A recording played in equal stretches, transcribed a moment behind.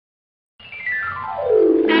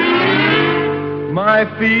My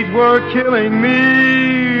feet were killing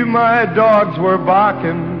me, my dogs were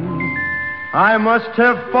barking. I must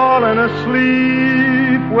have fallen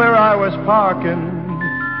asleep where I was parking.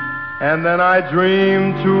 And then I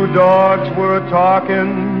dreamed two dogs were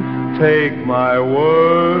talking. Take my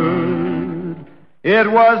word,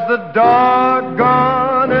 it was the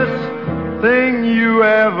doggonest thing you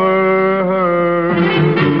ever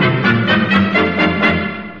heard.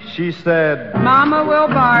 She said, Mama will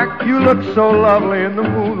bark. You look so lovely in the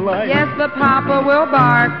moonlight. Yes, but Papa will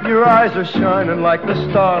bark. Your eyes are shining like the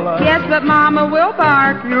starlight. Yes, but Mama will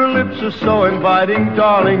bark. Your lips are so inviting,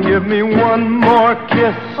 darling. Give me one more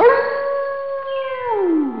kiss.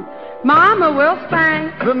 Mama will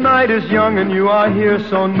spank. The night is young and you are here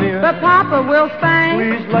so near. But Papa will spank.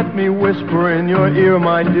 Please let me whisper in your ear,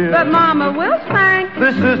 my dear. But Mama will spank.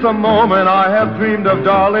 This is the moment I have dreamed of,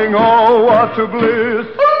 darling. Oh, what a bliss.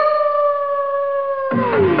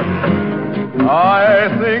 I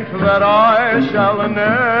think that I shall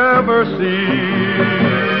never see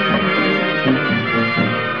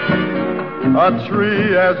a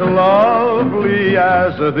tree as lovely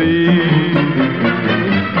as thee.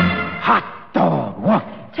 Hot dog, what?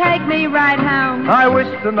 Take me right home. I wish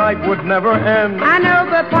the night would never end. I know,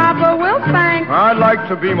 but Papa will spank. I'd like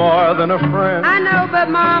to be more than a friend. I know, but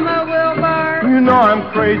Mama will bark. You know I'm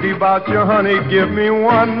crazy about you, honey. Give me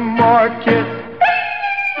one more kiss.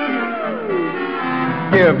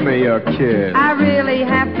 Give me a kiss. I really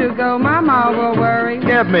have to go. Mama will worry.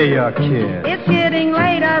 Give me a kiss. It's getting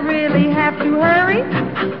late. I really have to hurry.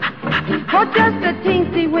 Oh, just a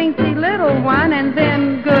teensy-weensy little one, and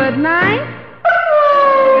then good night.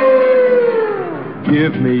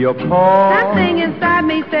 Give me your paw. Something inside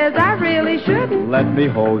me says I really shouldn't. Let me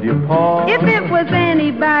hold your paw. If it was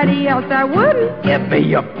anybody else, I wouldn't. Give me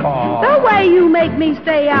your paw. The way you make me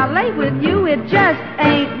stay out late with you, it just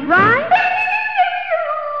ain't right.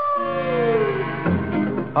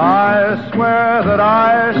 I swear that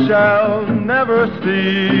I shall never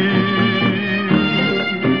see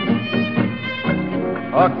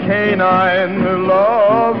a canine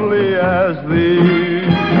lovely as thee.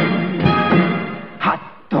 Hot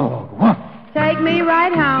dog, what? Take me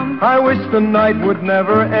right home. I wish the night would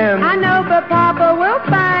never end. I know, but Papa will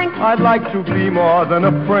spank. I'd like to be more than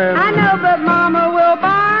a friend. I know, but Mama will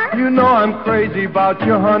bark. You know I'm crazy about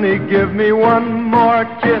you, honey. Give me one more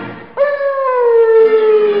kiss.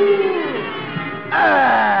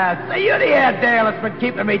 So you're the Airedale that's been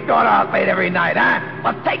keeping me daughter out late every night, huh?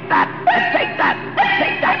 Well, take that, and take that, and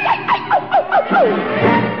take that.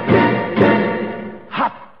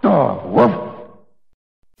 Hot dog, woof.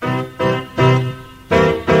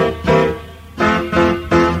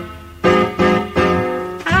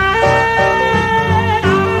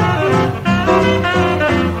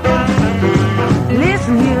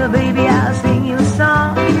 Listen here, baby, I'll sing you a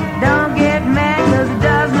song. Don't get mad, 'cause it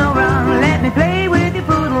does no wrong. Let me play with your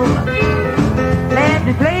poodle. Let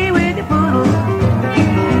me play with your poodle.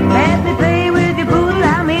 Let me play with your poodle.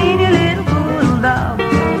 I'm in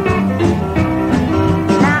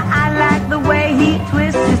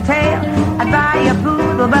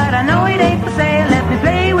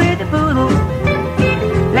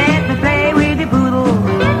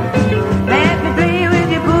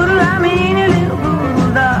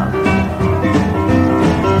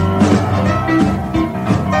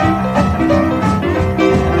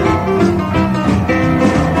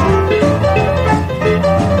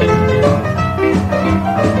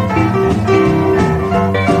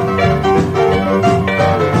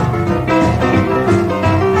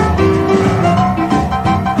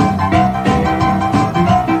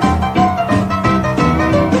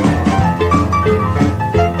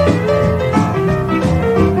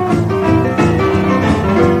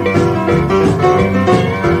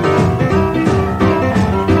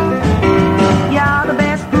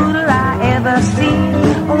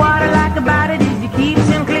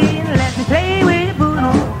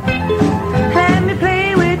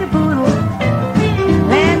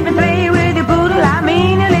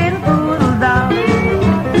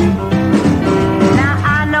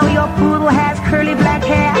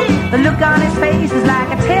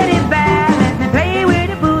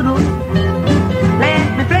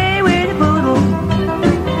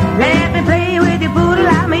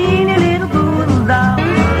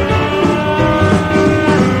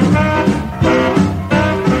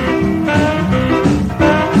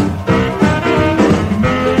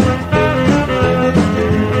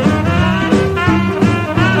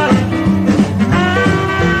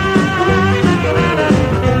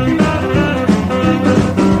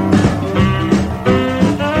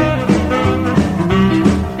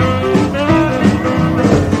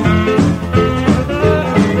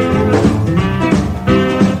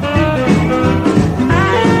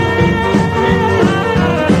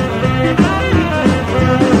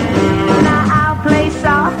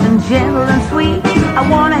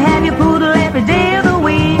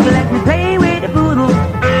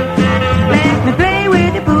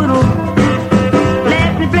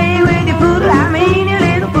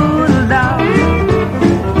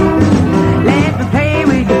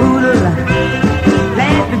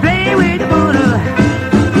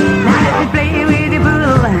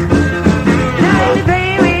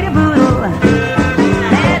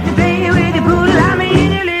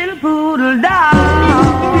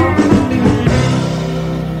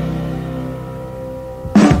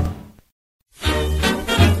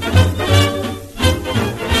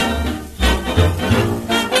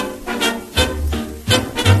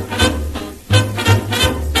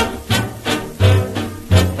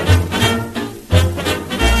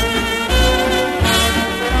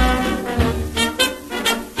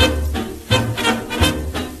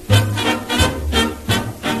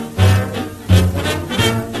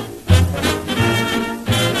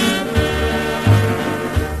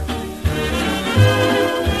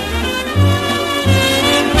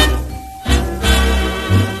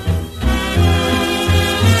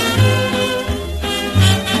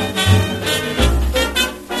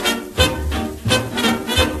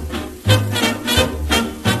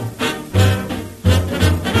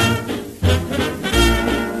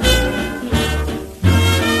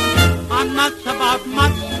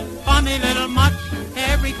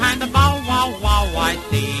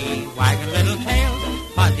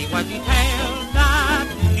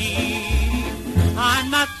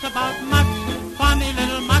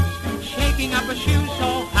shoes so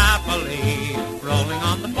happily, rolling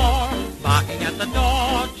on the floor, barking at the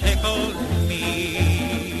door, tickles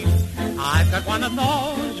me. I've got one of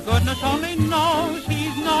those, goodness only knows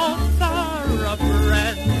he's no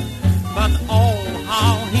thoroughbred. But oh,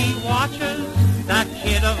 how he watches that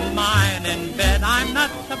kid of mine in bed. I'm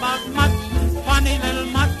nuts about much, funny little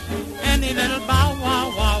much, any little bow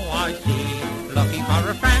wow wow I see. Looking for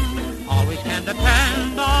a friend, always can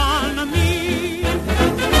depend on me.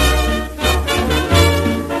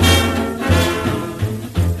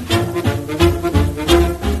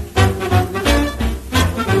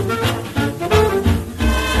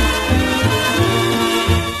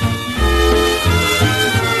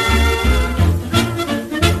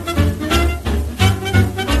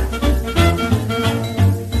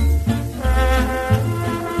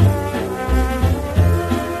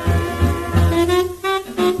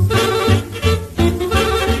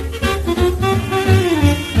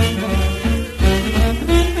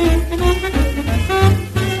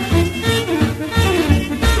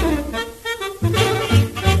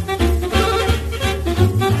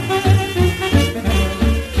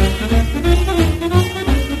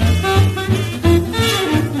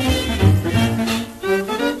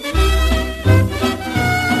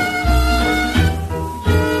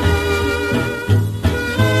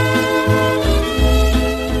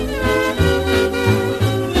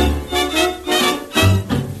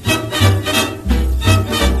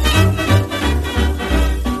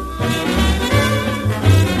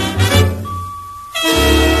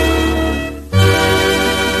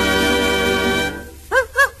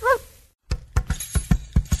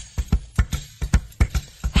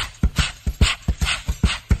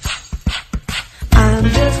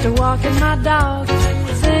 Walking my dog,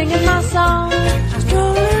 singing my song,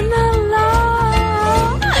 strolling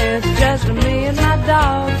along. It's just me and my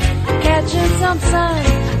dog, catching some sun.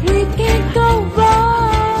 We can't go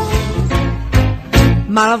wrong.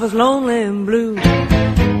 My love was lonely and blue.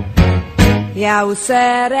 Yeah, I was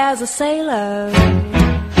sad as a sailor.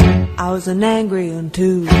 I was an angry one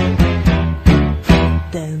too.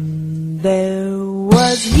 Then there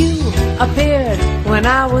was you, appeared when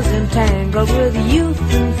I was entangled with youth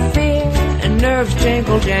and fear, and nerves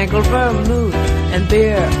jangled, vermouth and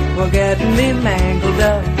beer were getting me mangled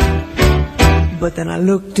up. But then I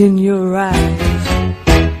looked in your eyes,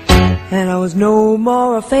 and I was no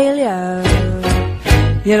more a failure.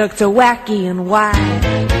 You looked so wacky and wise,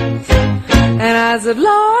 and I said,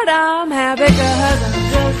 Lord, I'm happy 'cause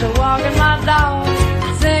I'm just walking my dog,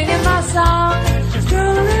 singing my song,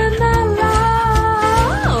 strolling along.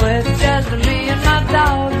 It's just me and my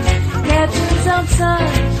dog, catching some sun.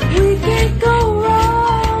 We can't go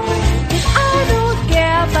wrong. I don't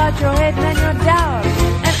care about your hate and your doubt,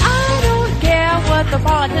 and I don't care what the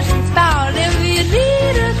politicians spout. If you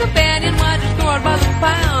need a companion, why just go out by the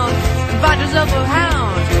pound and find yourself a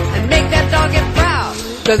hound and make that dog get proud,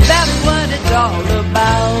 'cause that's what it's all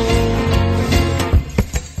about.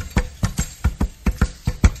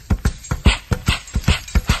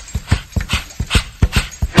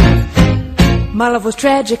 My love was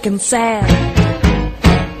tragic and sad.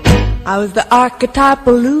 I was the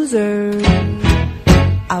archetypal loser.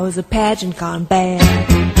 I was a pageant gone bad.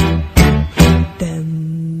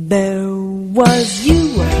 Then there was you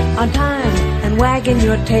on time and wagging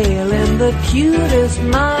your tail in the cutest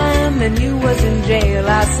mime, and you was in jail.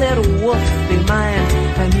 I said, woof, be mine,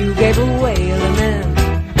 and you gave a wail, and then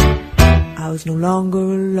I was no longer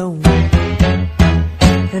alone,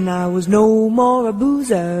 and I was no more a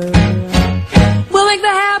boozer. We'll make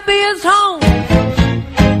the happiest home.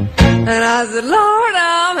 And I said, Lord,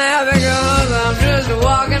 I'm happy 'cause I'm just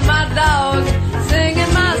walking my dog,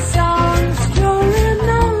 singing my song, strolling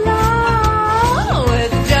along.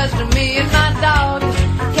 It's just me and my dog,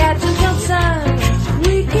 catching some sun.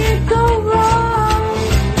 We can't go wrong.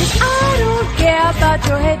 I don't care about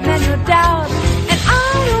your hate and your doubt, and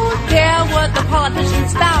I don't care what the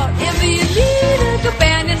politicians spout. If you need a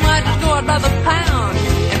companion, why just go out by the pound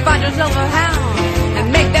and find yourself a hound and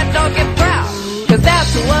make that dog get proud, 'cause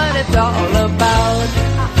that's what it's all about.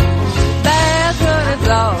 That's what it's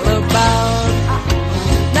all about.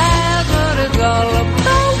 That's what it's all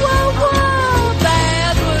about. Whoa, whoa,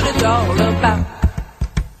 that's what it's all about.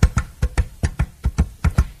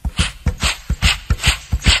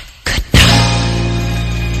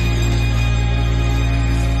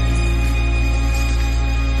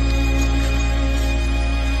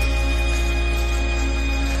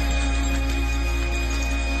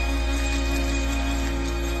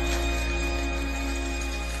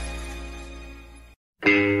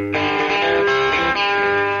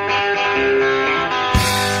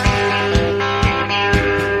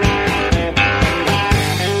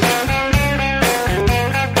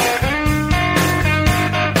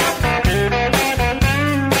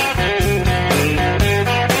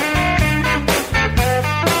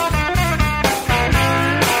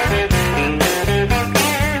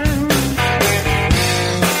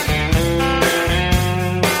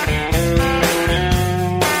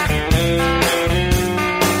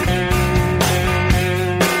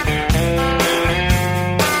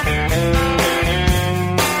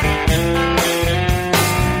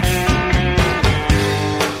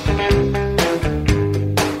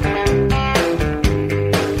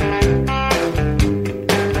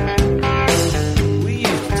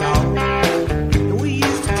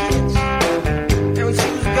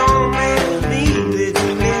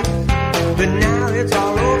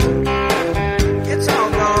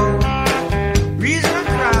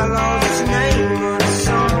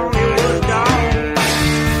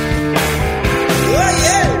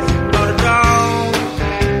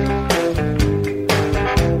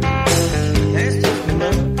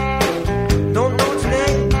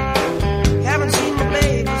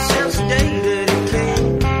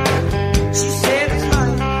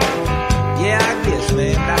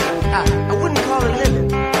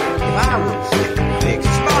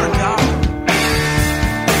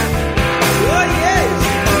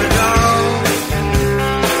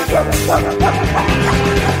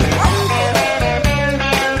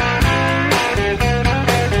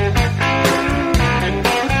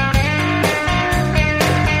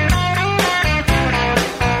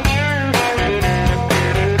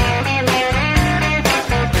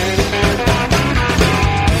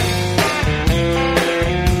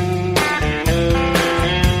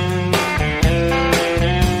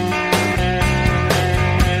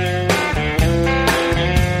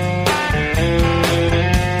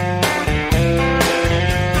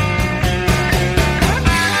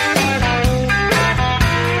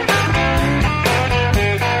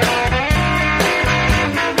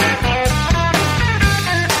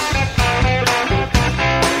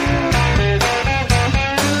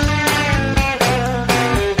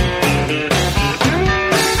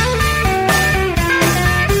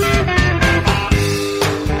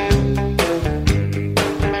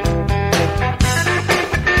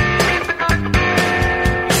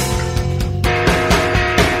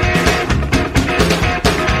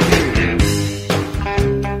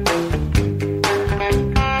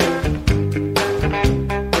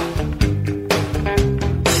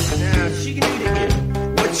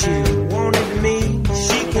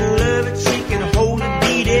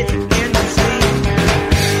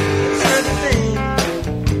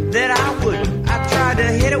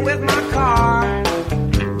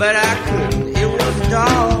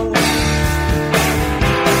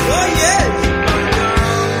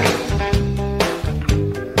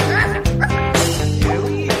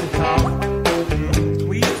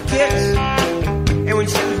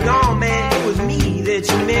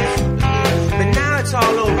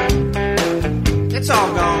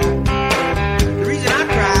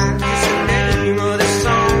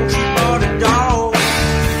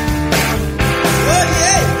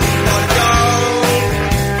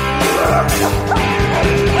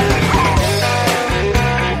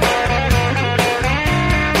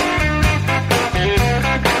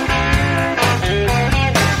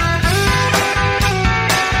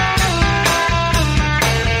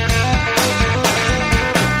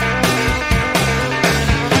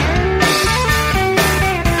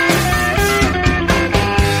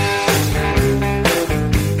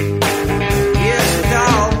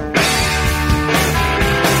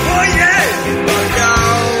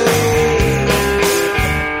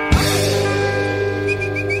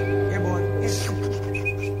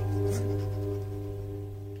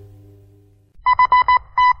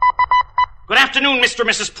 Mr. and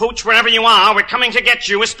Mrs. Pooch, wherever you are, we're coming to get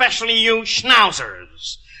you, especially you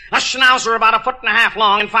schnauzers. A schnauzer about 1.5 feet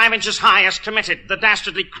long and 5 inches high has committed the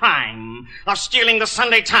dastardly crime of stealing the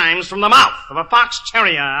Sunday Times from the mouth of a fox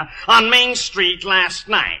terrier on Main Street last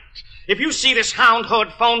night. If you see this hound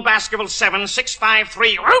hood, phone Baskerville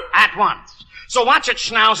 7-653 at once. So watch it,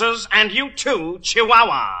 schnauzers, and you too,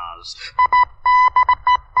 chihuahuas.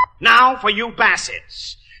 Now for you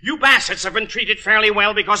bassets. You bassets have been treated fairly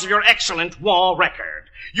well because of your excellent war record.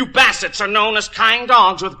 You bassets are known as kind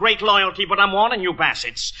dogs with great loyalty, but I'm warning you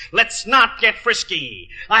bassets, let's not get frisky.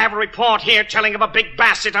 I have a report here telling of a big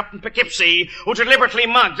basset up in Poughkeepsie who deliberately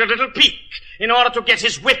mugged a little peak in order to get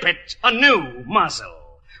his whippet a new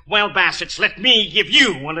muzzle. Well, bassets, let me give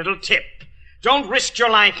you a little tip. Don't risk your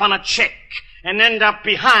life on a chick and end up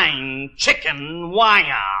behind chicken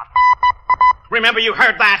wire. Remember, you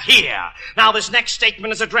heard that here. Now, this next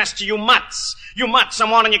statement is addressed to you mutts. You mutts, I'm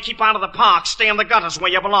warning you, keep out of the park. Stay in the gutters where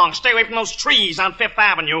you belong. Stay away from those trees on Fifth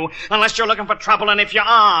Avenue, unless you're looking for trouble, and if you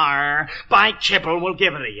are, by kibble, we'll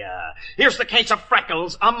give it to you. Here's the case of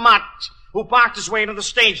Freckles, a mutt, who barked his way to the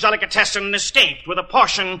stage delicatessen and escaped with a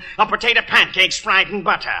portion of potato pancakes fried in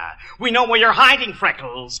butter. We know where you're hiding,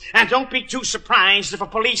 Freckles, and don't be too surprised if a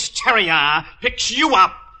police terrier picks you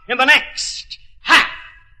up in the next half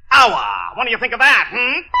hour. What do you think of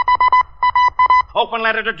that, Open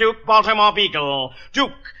letter to Duke, Baltimore Beagle.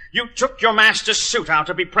 Duke, you took your master's suit out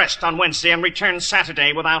to be pressed on Wednesday and returned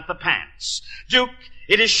Saturday without the pants. Duke,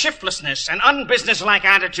 it is shiftlessness and unbusinesslike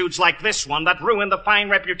attitudes like this one that ruin the fine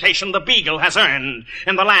reputation the Beagle has earned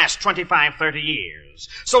in the last 25-30 years.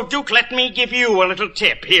 So, Duke, let me give you a little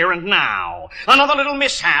tip here and now. Another little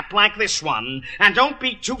mishap like this one, and don't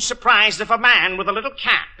be too surprised if a man with a little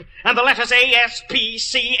cap and the letters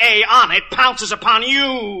ASPCA on it pounces upon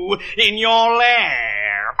you in your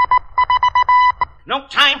lair. No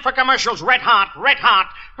time for commercials. Red hot, red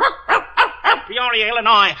hot. Peoria,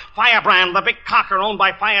 Illinois. Firebrand, the big cocker owned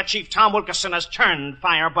by Fire Chief Tom Wilkerson, has turned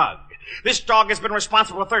firebug. This dog has been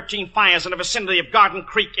responsible for 13 fires in the vicinity of Garden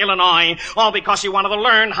Creek, Illinois, all because he wanted to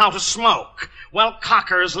learn how to smoke. Well,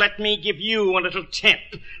 cockers, let me give you a little tip.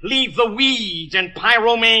 Leave the weed and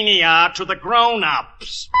pyromania to the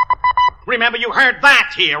grown-ups. Remember, you heard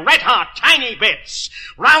that here. Red hot, tiny bits.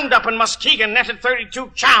 Roundup in Muskegon netted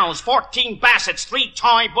 32 chows, 14 bassets, 3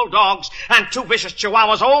 toy bulldogs, and 2 vicious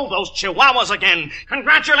chihuahuas. Oh, those chihuahuas again.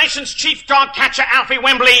 Congratulations, Chief Dog Catcher Alfie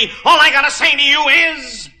Wembley. All I gotta say to you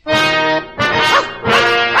is...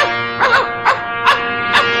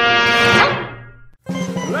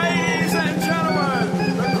 Ladies and gentlemen,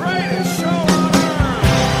 the greatest show on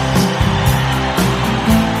earth.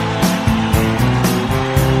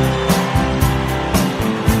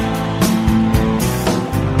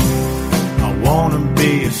 I wanna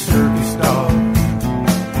be a circus dog.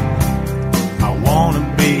 I wanna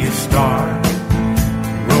be a star.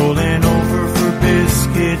 Rolling over for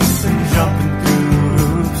biscuits and jumping through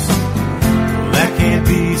hoops. Well, that can't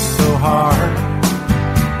be so hard.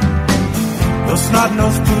 Those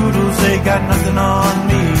snot-nosed poodles, they got nothing on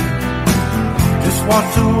me. Just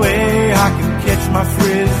walk away, I can catch my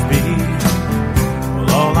frisbee. Well,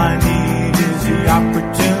 all I need is the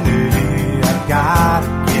opportunity. I gotta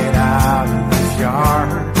get out of this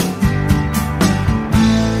yard.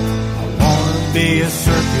 I wanna be a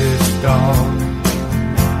circus dog.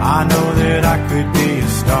 I know that I could be a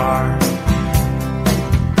star.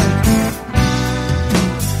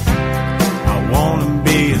 I wanna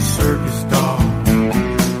be a circus dog.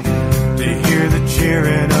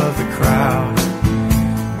 Cheering of the crowd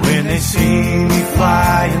when they see me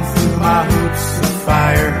flying through my hoops of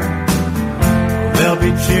fire. They'll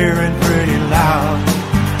be cheering pretty loud.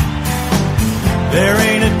 There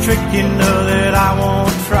ain't a trick, you know, that I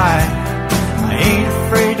won't try. I ain't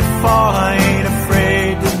afraid to fall, I ain't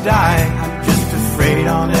afraid to die. I'm just afraid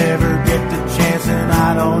I'll never get the chance, and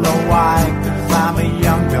I don't know why, 'cause I'm a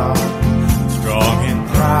young dog, strong and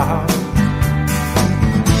proud.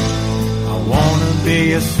 I wanna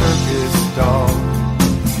be a circus dog.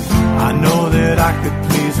 I know that I could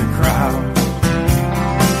please a crowd.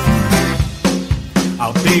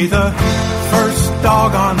 I'll be the first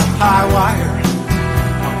dog on the high wire.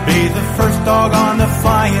 I'll be the first dog on the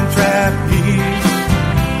flying trapeze.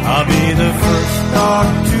 I'll be the first dog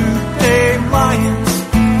to tame lions,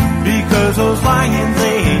 because those lions,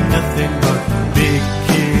 they ain't nothing but big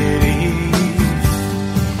kitties.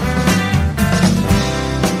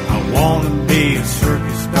 I wanna be a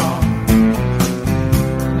circus dog,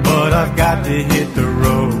 but I've got to hit the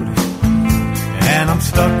road, and I'm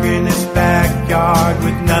stuck in this backyard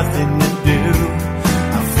with nothing to do.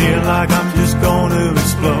 I feel like I'm just gonna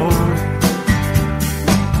explode.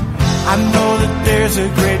 I know that there's a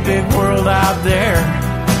great big world out there,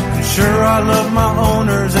 and sure I love my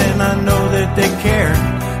owners and I know that they care,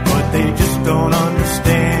 but they just don't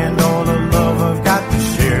understand all the love I've got to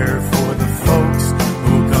share for the folks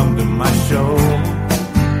who come to my show.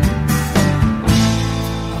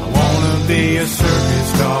 I wanna be a circus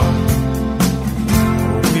dog.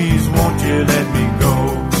 Oh, please won't you let me go.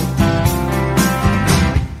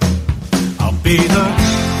 I'll be the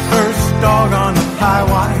first dog on the high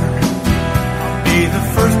wire. I'll be the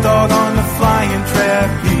first dog on the flying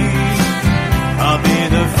trapeze. I'll be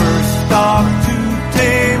the first dog to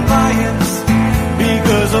tame lions,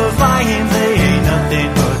 because those lions, they ain't nothing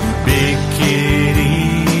but big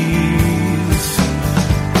kitties.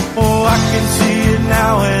 Oh, I can see it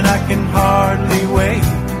now and I can hardly wait.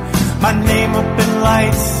 My name up in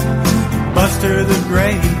lights, Buster the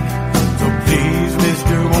Great. So please,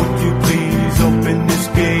 mister, won't you please open this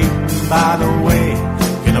gate? And by the way,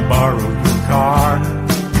 can I borrow your car?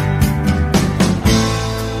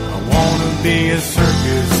 I wanna be a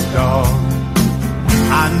circus dog.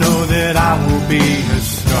 I know that I will be a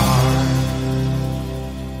star.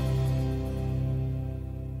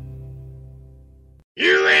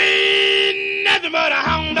 You ain't nothing but a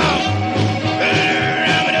hound dog.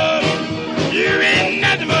 You ain't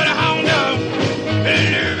nothing but a hound dog.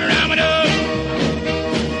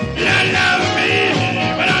 You don't love me,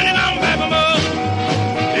 but only my baby move.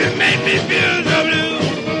 You made me feel so blue,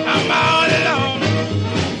 I'm all alone.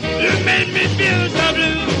 You made me feel so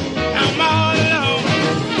blue, I'm all alone.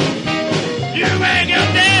 You wake up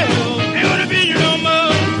there.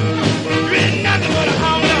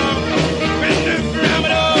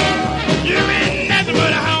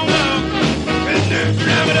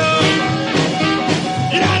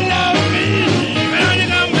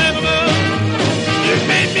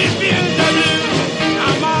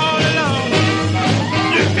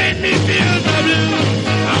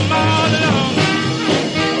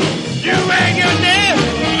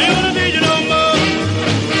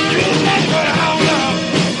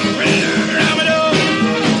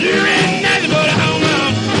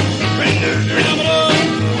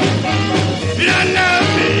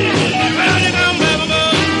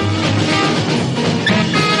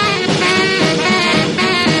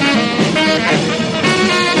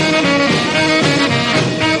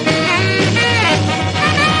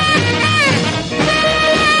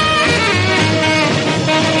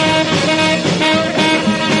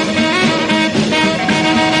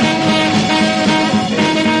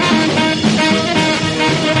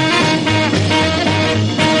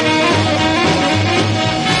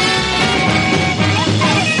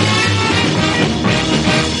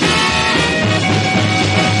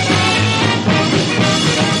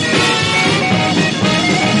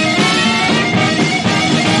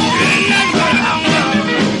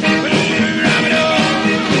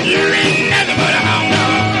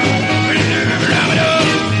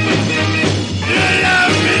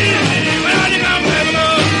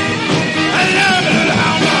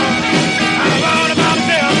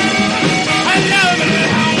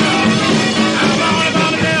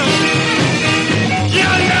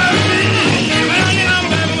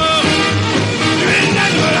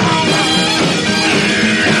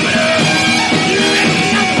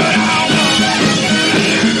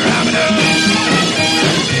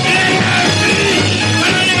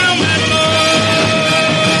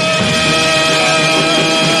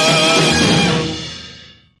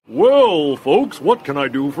 folks. What can I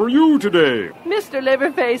do for you today? Mr.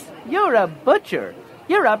 Liverface, you're a butcher.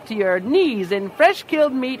 You're up to your knees in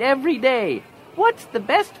fresh-killed meat every day. What's the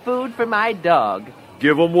best food for my dog?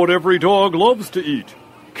 Give 'em what every dog loves to eat.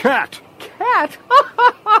 Cat. Cat?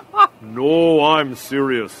 No, I'm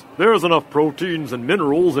serious. There's enough proteins and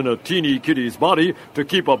minerals in a teeny kitty's body to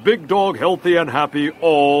keep a big dog healthy and happy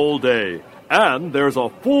all day. And there's a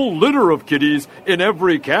full litter of kitties in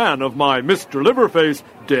every can of my Mr. Liverface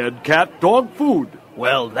dead cat dog food.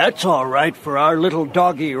 Well, that's all right for our little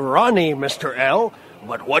doggy Ronnie, Mr. L.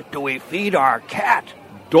 But what do we feed our cat?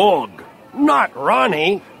 Dog. Not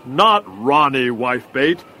Ronnie. Not Ronnie,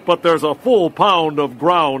 wife-bait, but there's a full pound of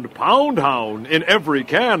ground pound hound in every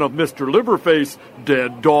can of Mr. Liverface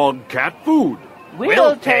dead dog cat food.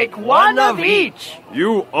 We'll take one of each.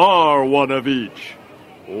 You are one of each.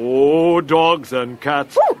 Oh, dogs and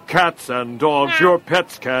cats, cats and dogs, your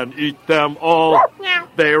pets can eat them all.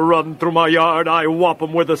 They run through my yard, I whop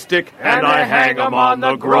 'em with a stick, and I hang 'em on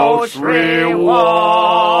the grocery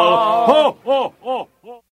wall. Ho, ho, ho,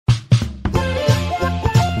 ho.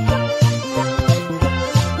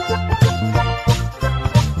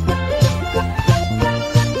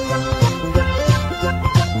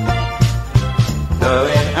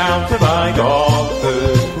 Going out to buy dog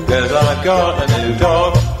food, 'cause I've got a new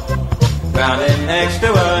dog. Found him next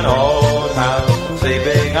to an old house,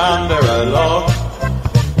 sleeping under a log.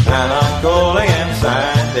 And I'm calling him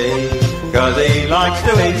Sandy, 'cause he likes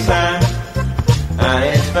to eat sand. And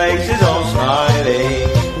his face is all smiley,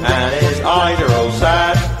 and his eyes are all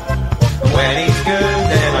sad. And when he's good,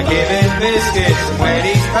 then I give him biscuits. And when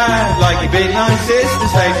he's bad, like he bit my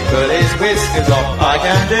sister's face, put his whiskers off, I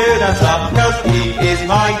can do that stuff, 'cause he is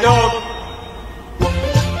my dog.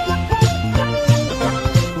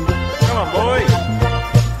 Come on, boy.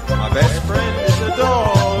 My best friend is a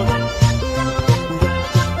dog.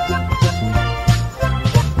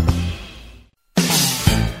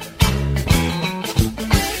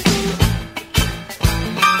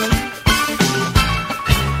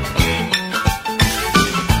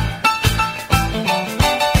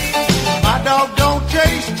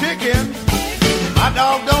 My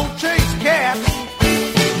dog don't chase cats.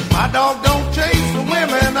 My dog don't chase the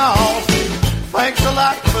women off. Thanks a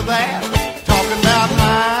lot for that. Talking about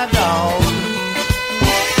my dog.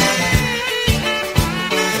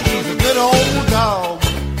 He's a good old dog.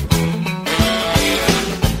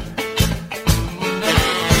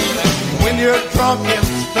 When you're drunk and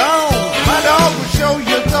stoned, my dog will show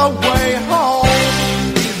you the way home.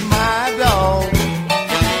 He's my dog.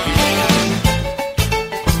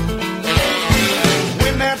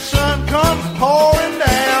 Comes pouring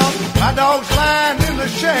down, my dog's lying in the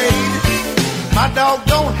shade. My dog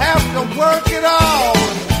don't have to work at all.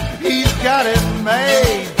 He's got it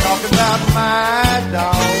made. Talking about my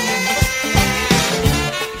dog.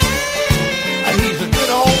 He's a good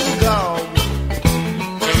old dog.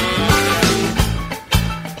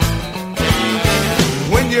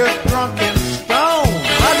 When you're drunk and stoned,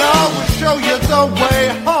 my dog will show you the way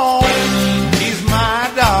home. He's my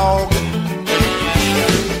dog.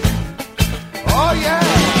 Oh, yeah.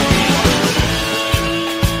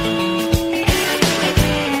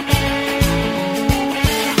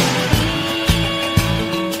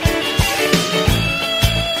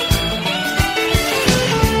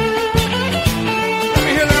 Let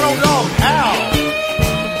me hear that old dog howl.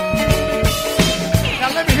 Now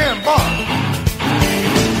let me hear him bark.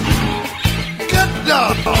 Good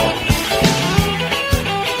dog.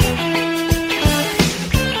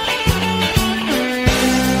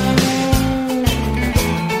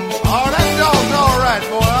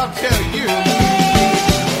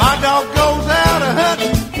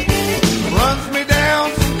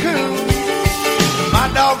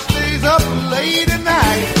 Late at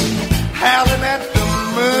night, howling at the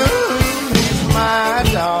moon. He's my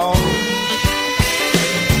dog.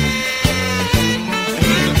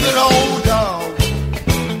 He's a good old dog.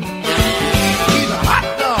 He's a hot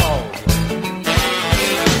dog.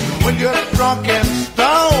 When you're drunk and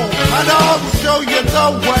stoned, my dog will show you the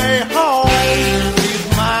way home. He's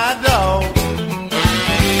my dog.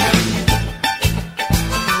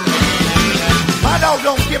 My dog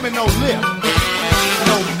don't give me no lip.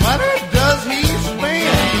 No money does he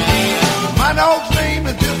spend. My dog's name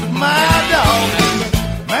is just my dog.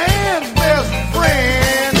 Man's best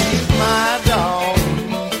friend is my dog.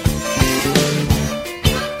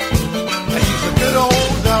 He's a good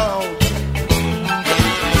old dog.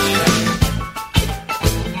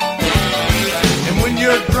 And when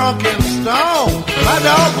you're drunk and stoned, my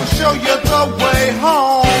dog will show you the way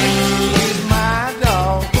home. He's my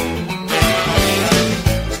dog.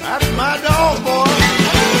 That's my dog, boy.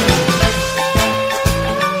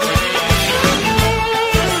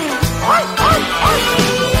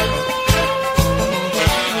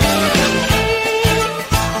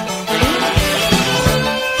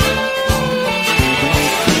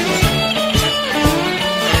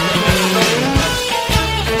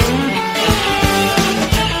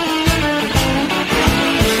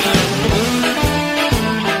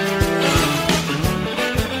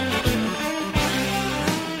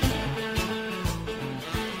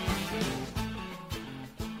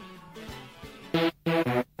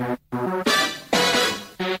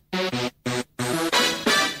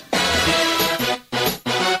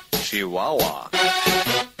 Chihuahua.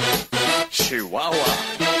 Chihuahua.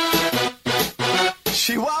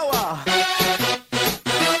 Chihuahua.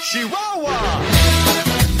 Chihuahua.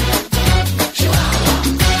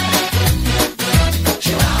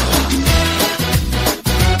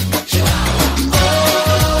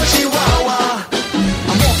 Oh, Chihuahua.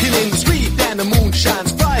 I'm walking in the street and the moon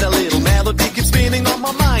shines bright. A little melody keeps spinning on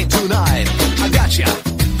my mind tonight. I gotcha.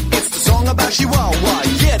 It's the song about Chihuahua.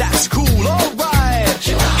 Yeah, that's cool. All right.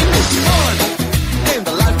 It's fun. And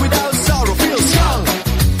the life without sorrow feels young.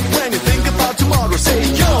 When you think about tomorrow, say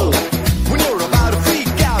yo. When you're about to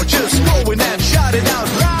freak out, just go in and shout it out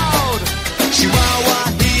loud.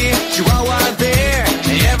 Chihuahua here, Chihuahua there.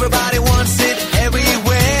 Everybody wants it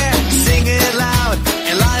everywhere. Sing it loud,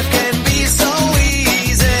 and life can be so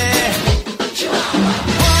easy.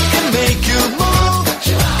 What can make you move?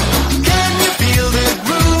 Can you feel the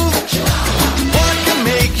groove? What can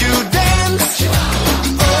make you dance?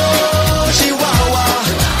 Oh, Chihuahua.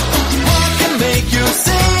 What can make you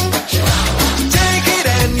sing? Take it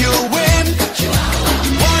and you win.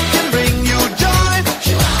 What can bring you joy?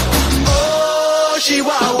 Oh,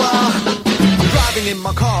 Chihuahua. I'm driving in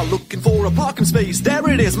my car looking for a parking space. There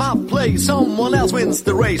it is, my place. Someone else wins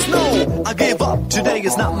the race. No, I give up. Today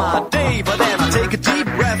is not my day. But then I take a deep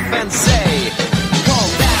breath and say,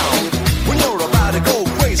 calm down. When you're about to go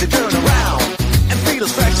crazy, turn around and feel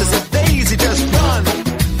as fresh as a daisy. Just run,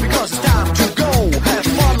 because it's time to go. Have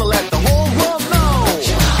fun and let the whole world know.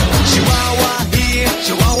 Chihuahua here,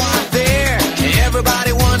 Chihuahua there.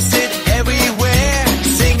 Everybody wants it everywhere.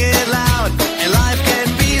 Sing it loud, and life can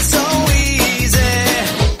be so easy.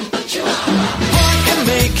 What can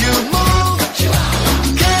make you move?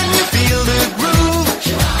 Can you feel the groove?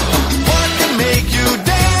 What can make you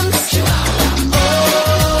dance?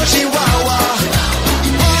 Oh, Chihuahua.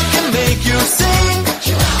 What can make you sing?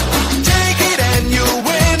 Take it and you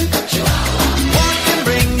win. What can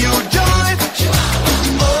bring you joy?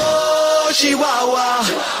 Oh, Chihuahua.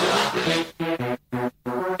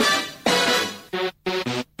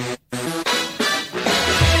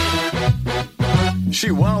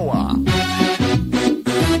 Chihuahua.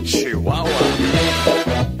 Chihuahua.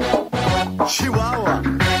 Chihuahua.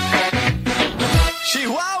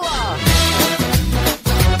 Chihuahua.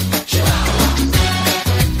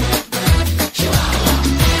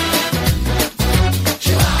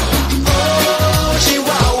 Oh,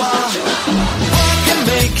 Chihuahua. What can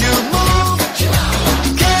make you move?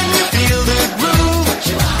 Can you feel the groove?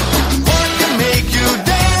 What can make you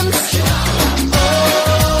dance?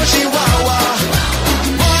 Oh, Chihuahua.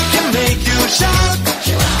 What can make you shout?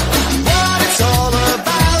 What it's all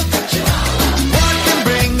about? What can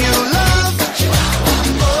bring you love?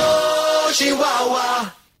 Oh, Chihuahua.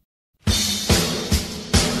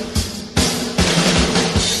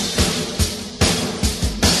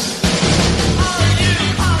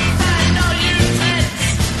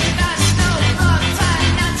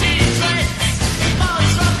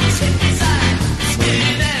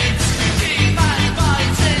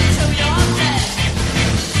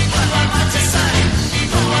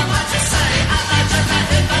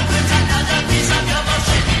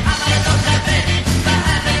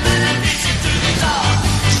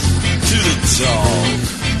 To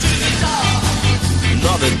the dog.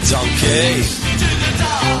 Not a donkey.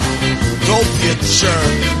 Don't be a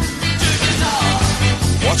jerk.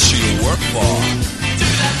 What should you work for?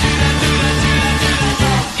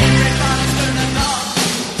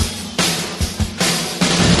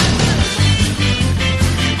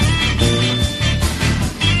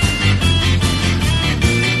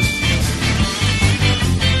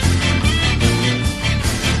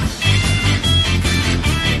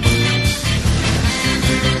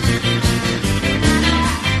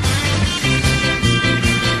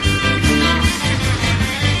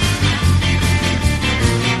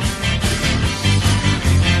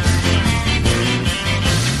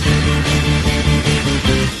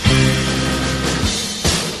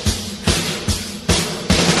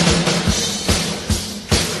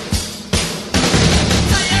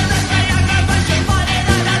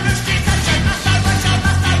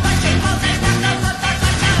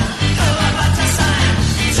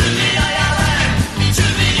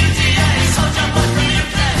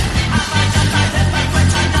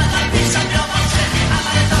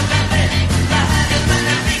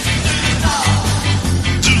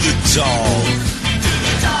 Dog.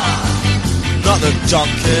 Not a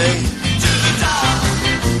donkey.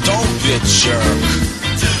 Don't be a jerk.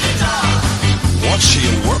 What should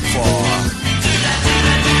you work for?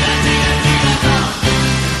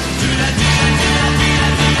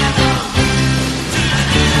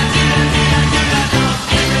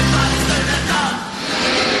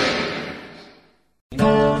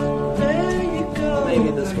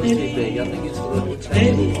 too big. I think it's a little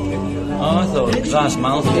tiny. Oh, I thought a glass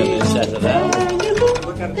mouth would be set it out.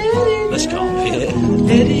 This can't be it.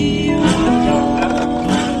 Eddie,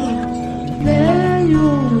 there you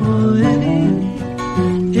are, Eddie,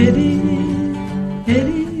 Eddie,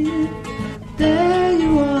 Eddie, there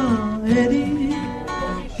you are, Eddie,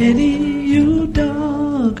 Eddie, you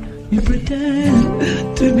dog, you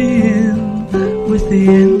pretend to be in with the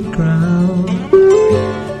in crowd,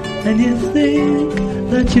 and you think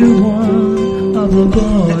that you're one of the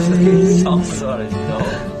boys. I'm sorry, dog.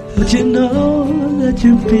 But you know that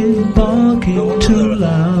you've been barking too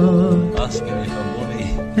loud. Asking me for money.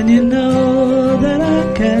 And you know that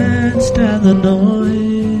I can't stand the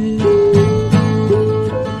noise.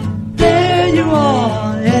 There you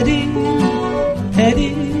are, Eddie,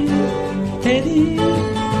 Eddie, Eddie.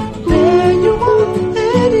 There you are,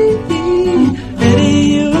 Eddie, Eddie,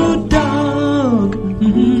 you dog.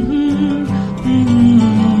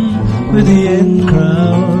 With the in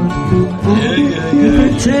crowd. You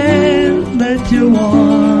pretend that you're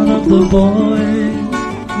one of the boys,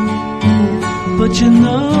 but you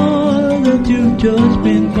know that you've just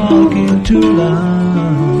been barking too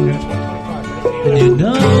loud. And you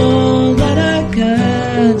know that I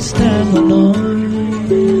can't stand the noise.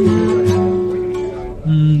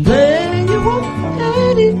 There you are,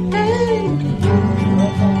 Eddie, Eddie,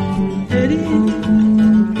 Eddie.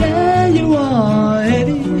 There you are,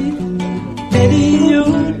 Eddie, Eddie, you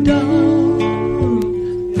dog.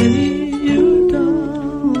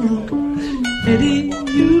 Eddie,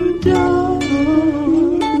 you dog.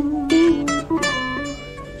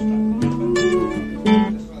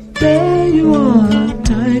 There you are,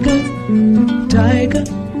 tiger, tiger,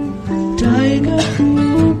 tiger.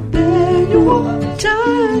 There you are,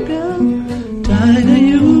 tiger, tiger,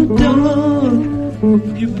 you dog.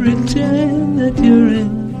 You pretend that you're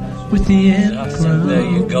in with the end crowd. There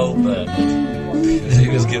you go, Bernard. Because he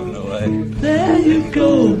was given away. There you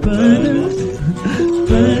go, Bernard,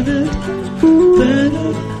 Bernard.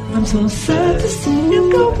 Bernard, I'm so sad to see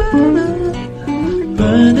you go, Bernard.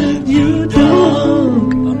 Bernard, you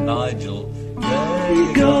dog. I'm Nigel. There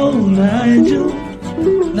you go, Nigel.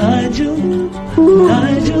 Nigel,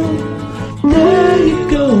 Nigel. There you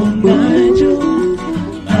go, Nigel.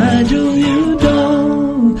 Nigel, you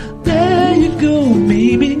dog. There you go,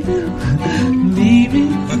 Mimi. Mimi,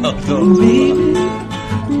 Mimi.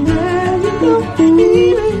 There you go, Mimi.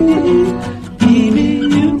 Mimi,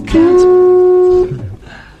 you can't.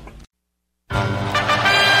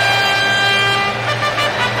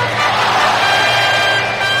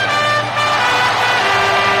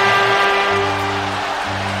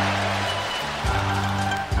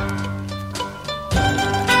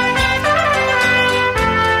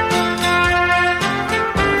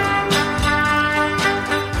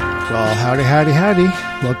 Well, howdy, howdy, howdy.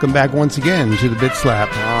 Welcome back once again to the Bit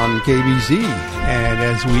Slap on KBZ. And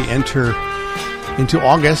as we enter into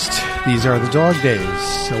August, these are the dog days.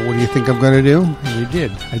 So what do you think I'm going to do? I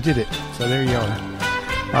did it. So there you are.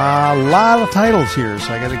 A lot of titles here,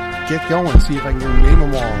 so I got to get going, see if I can name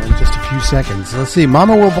them all in just a few seconds. Let's see.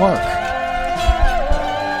 Mama Will Bark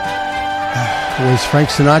was Frank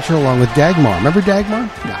Sinatra along with Dagmar. Remember Dagmar?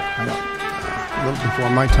 No, I don't. A little before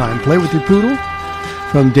my time. Play with Your Poodle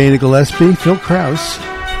from Dana Gillespie. Phil Krause.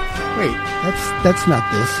 Wait, that's not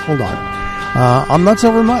this. Hold on. I'm Nuts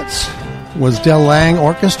Over Mutts was Del Lang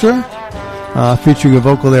Orchestra, featuring a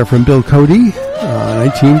vocal there from Bill Cody,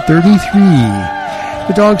 1933.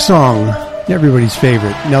 The Dog Song, everybody's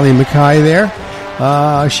favorite. Nellie Mackay there.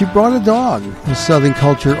 She brought a dog. The Southern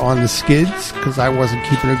Culture on the Skids, because I wasn't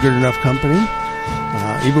keeping a good enough company.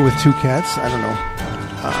 Even with two cats, I don't know.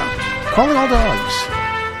 Calling All Dogs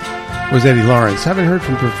was Eddie Lawrence. Haven't heard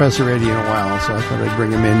from Professor Eddie in a while, so I thought I'd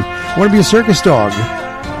bring him in. Want to Be a Circus Dog.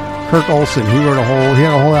 Kirk Olson, he had a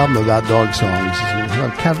whole album about dog songs.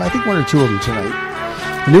 I think one or two of them tonight.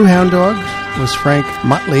 The New Hound Dog was Frank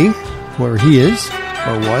Motley, where he is,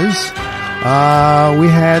 or was. We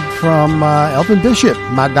had from Elvin Bishop,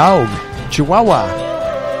 My Dog. Chihuahua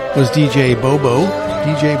was DJ Bobo,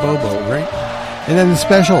 right? And then the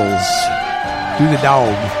Specials, Do the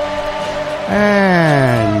Dog.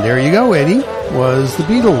 And there you go, Eddie, was the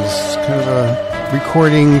Beatles. Kind of a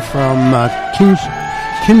recording from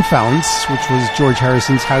Kinfounts, which was George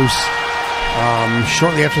Harrison's house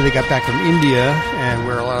shortly after they got back from India, and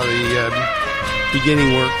where a lot of the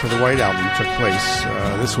beginning work for the White Album took place.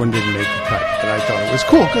 This one didn't make the cut, but I thought it was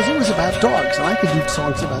cool because it was about dogs, and I could do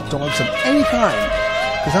songs about dogs of any kind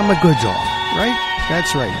because I'm a good dog, right?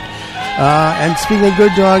 That's right. And speaking of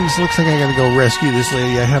good dogs, looks like I got to go rescue this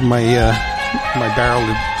lady. I have my barrel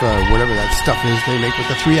of whatever that stuff is they make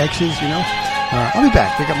with the 3 X's, you know. I'll be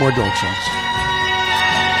back. I got more dog songs.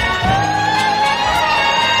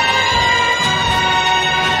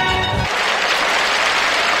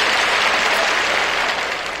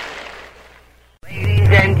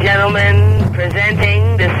 And gentlemen,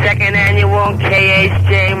 presenting the second annual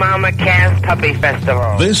KHJ Mama Cass Puppy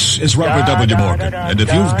Festival. This is Robert W. Morgan, and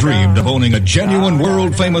if you've dreamed of owning a genuine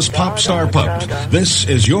world-famous pop star pup, this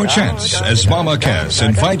is your chance as Mama Cass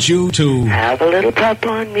invites you to have a little pup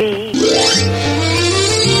on me.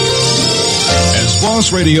 As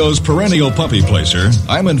Boss Radio's perennial puppy placer,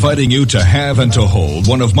 I'm inviting you to have and to hold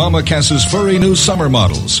one of Mama Cass's furry new summer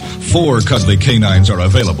models. 4 cuddly canines are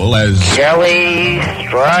available as Kelly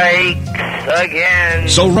strikes again.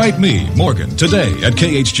 So write me, Morgan, today at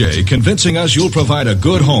KHJ, convincing us you'll provide a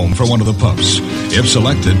good home for one of the pups. If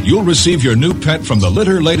selected, you'll receive your new pet from the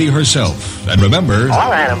litter lady herself. And remember,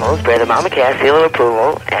 all animals bear the Mama Cass seal of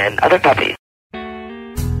approval and other puppies.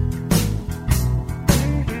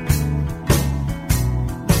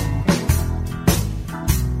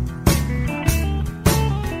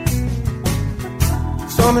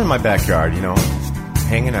 So I'm in my backyard,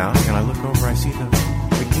 hanging out, and I look over, I see the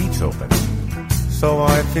gates open. So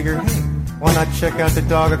I figure, hey, why not check out the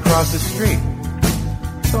dog across the street?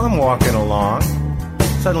 So I'm walking along.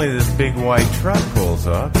 Suddenly this big white truck pulls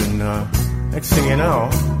up, and next thing you know,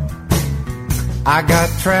 I got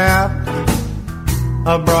trapped,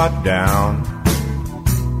 brought down.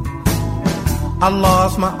 I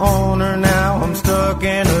lost my owner, now I'm stuck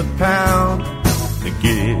in a pound. The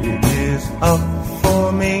gig is up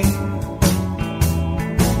for me,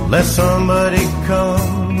 unless somebody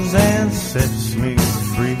comes and sets me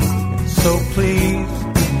free. So please,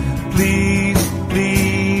 please,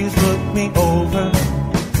 please look me over.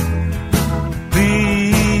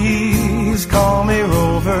 Please call me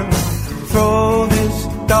Rover. Throw this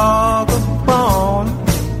dog a bone.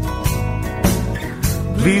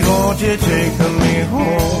 Please won't you take me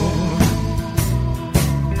home?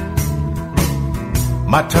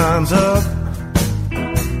 My time's up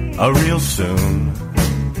real soon.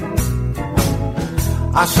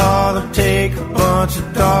 I saw them take a bunch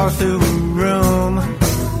of dogs through a room.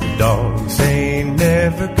 The dogs ain't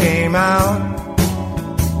never came out.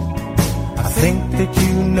 I think that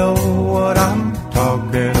you know what I'm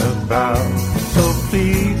talking about. So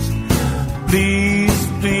please, please,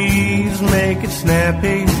 please make it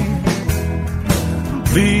snappy.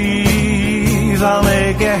 Please, I'll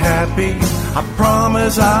make you happy. I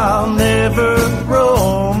promise I'll never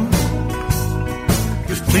roam.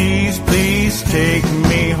 Just please, please take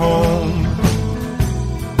me home.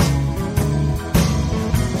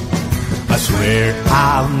 I swear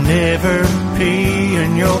I'll never pee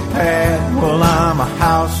in your pad. Well, I'm a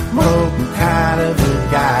housebroken kind of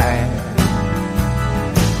a guy.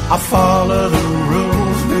 I follow the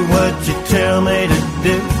rules, do what you tell me to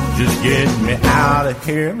do. Just get me out of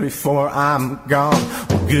here before I'm gone.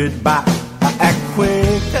 Well, goodbye. Act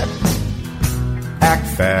quick, act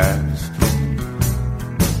fast.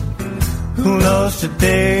 Who knows,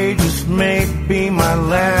 today just may be my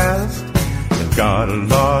last. I've got a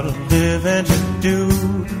lot of living to do.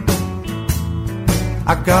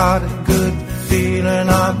 I got a good feeling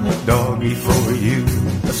I'm the doggy for you.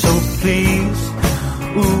 So please,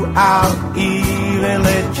 ooh, I'll even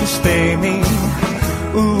let you spay me.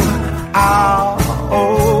 Ooh,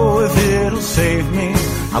 oh, if it'll save me,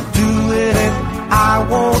 I'll do it and I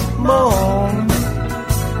won't moan.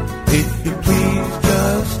 If you please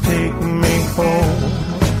just take me home.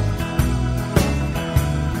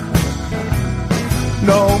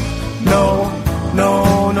 No, no,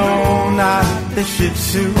 no, no, not the Shih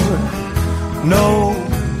Tzu. No,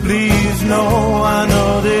 please, no, I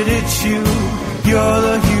know that it's you. You're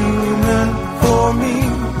the human for me.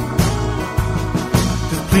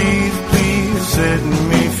 Just please, please set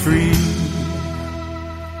me free.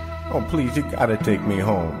 Oh, please, you gotta take me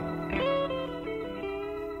home.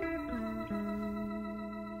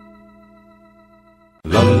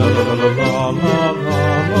 La la la la la la la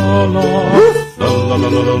la la.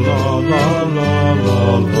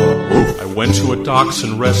 I went to a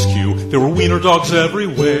dachshund rescue. There were wiener dogs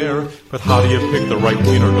everywhere. But how do you pick the right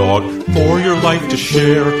wiener dog for your life to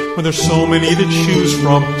share when there's so many to choose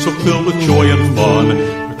from, so filled with joy and fun?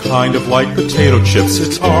 They're kind of like potato chips.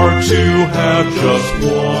 It's hard to have just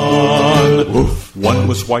one. Oof. One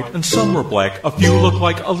was white and some were black. A few looked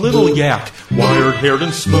like a little yak, wire-haired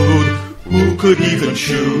and smooth. Who could even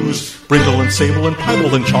choose? Brindle and sable and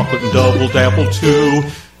piebald and chocolate and double-dapple too.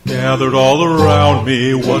 Gathered all around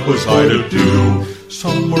me, what was I to do?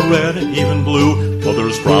 Some were red and even blue,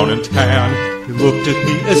 others brown and tan. They looked at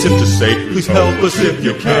me as if to say, please help us if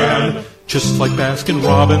you can. Just like Baskin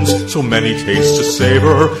Robbins, so many tastes to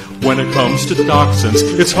savor. When it comes to Dogson's,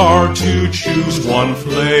 it's hard to choose one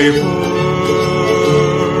flavor.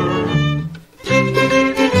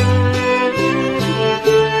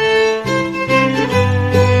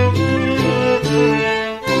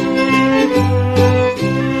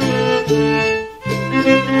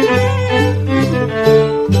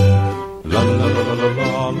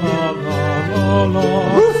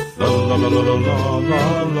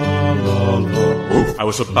 I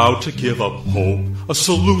was about to give up hope, a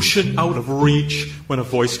solution out of reach, when a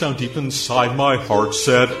voice down deep inside my heart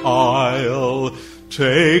said, I'll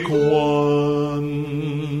take one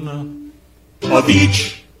of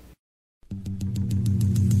each.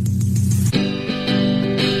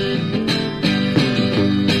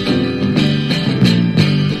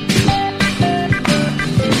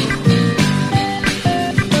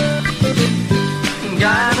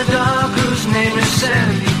 Got a dog whose name is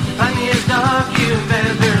Sandy, funniest dog you've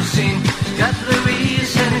ever seen. Got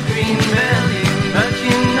Louise and a green belly, but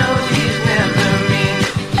you know he's never mean.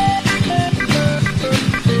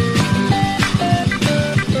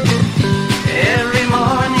 Every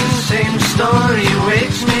morning, same story,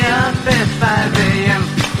 wakes me up at 5 a.m.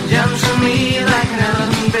 Jumps on me like an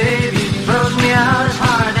elephant baby, throws me out as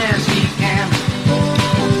hard as he can.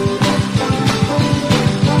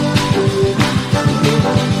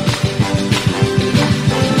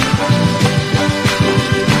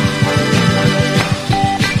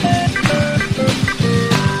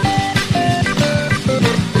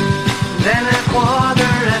 Then at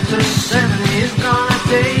 7:15, he's gonna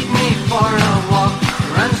take me for a walk.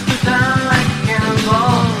 Runs to town like a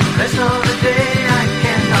cannonball. Rest of the day I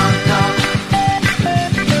cannot talk.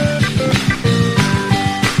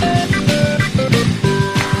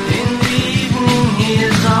 In the evening he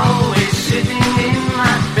is always sitting in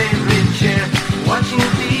my favorite chair, watching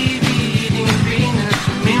TV, eating peanuts,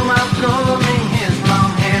 meanwhile combing his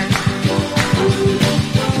long hair.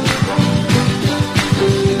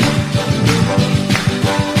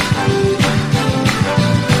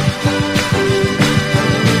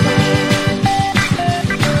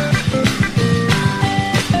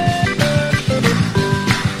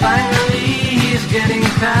 Finally he's getting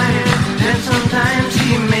tired, and sometimes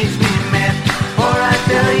he makes me mad. For I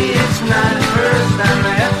tell you it's not the first time I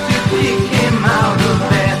have to kick him out of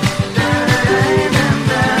bed.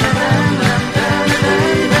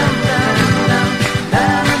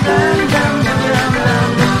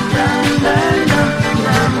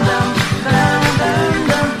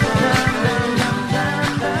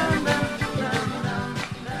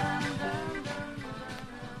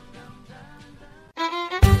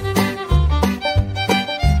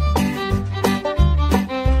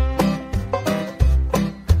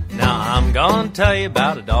 Now I'm gonna tell you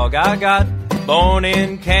about a dog I got, born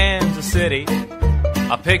in Kansas City.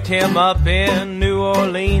 I picked him up in New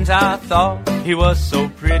Orleans, I thought he was so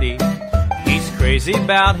pretty. He's crazy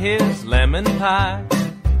about his lemon pie,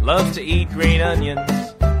 loves to eat green onions,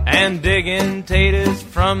 and digging taters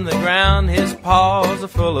from the ground. His paws are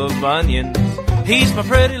full of onions. He's my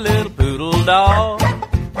pretty little poodle dog,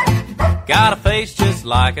 got a face just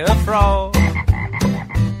like a frog.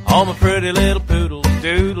 Oh, my pretty little poodle,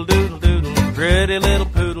 doodle doodle doodle, pretty little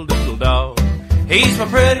poodle doodle dog. He's my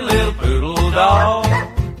pretty little poodle dog,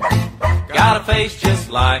 got a face just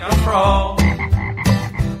like a frog.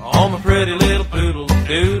 Oh, my pretty little poodle,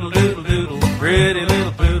 doodle doodle doodle, pretty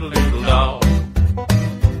little poodle doodle dog.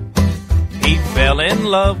 He fell in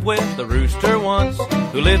love with a rooster once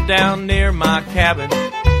who lived down near my cabin.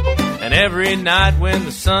 And every night when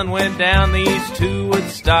the sun went down, these two would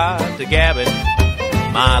start to gabbing.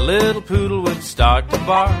 My little poodle would start to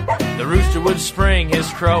bark, the rooster would spring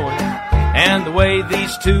his crowing, and the way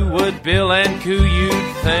these two would bill and coo,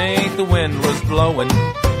 you'd think the wind was blowing.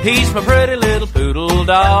 He's my pretty little poodle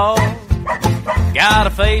dog, got a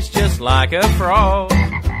face just like a frog.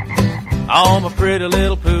 Oh, my pretty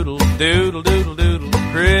little poodle, doodle doodle doodle,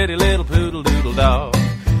 pretty little poodle doodle dog.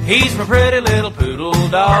 He's my pretty little poodle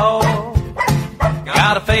dog,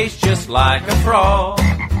 got a face just like a frog.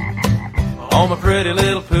 Oh, my pretty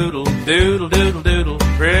little poodle, doodle doodle doodle,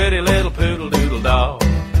 pretty little poodle doodle dog.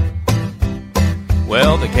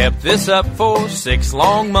 Well, they kept this up for 6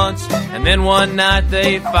 long months, and then one night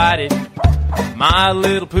they fighted. My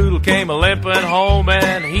little poodle came a-limping home,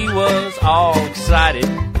 and he was all excited.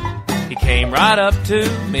 He came right up to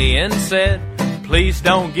me and said, please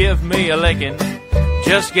don't give me a licking.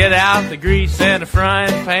 Just get out the grease and a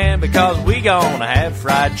frying pan, because we gonna have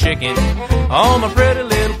fried chicken. Oh, my pretty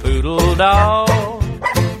little poodle dog,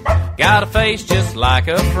 got a face just like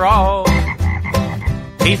a frog.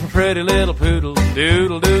 He's my pretty little poodle,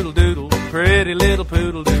 doodle doodle doodle, pretty little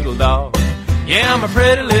poodle doodle dog. Yeah, I'm a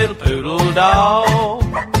pretty little poodle dog.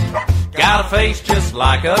 Got a face just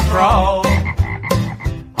like a frog.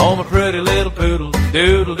 Oh, my pretty little poodle,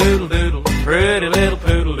 doodle doodle doodle, pretty little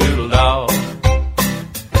poodle doodle dog.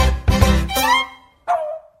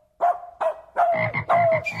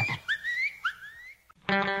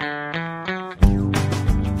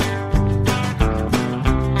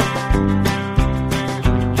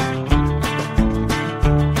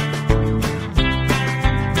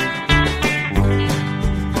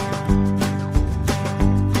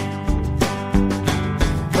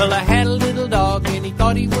 Well, I had a little dog and he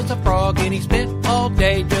thought he was a frog, and he spent all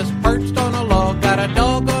day just perched on a log. Got a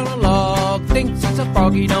dog on a log, thinks he's a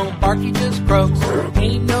frog, he don't bark, he just croaks.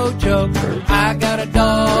 Ain't no joke, I got a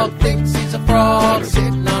dog, thinks he's a frog,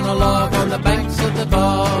 sitting on a log on the banks of the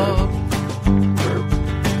bog.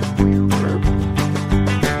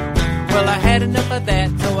 Well, I had enough of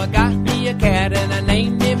that, so I got me a cat and I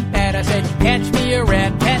named him Pat. I said, catch me a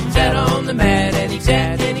rat. Pat sat on the mat and he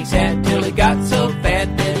sat till he got so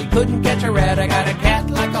fat that he couldn't catch a rat. I got a cat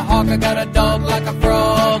like a hawk, I got a dog like a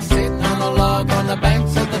frog, sitting on a log on the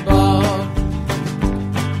banks of the bog.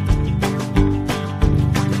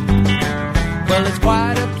 Well, it's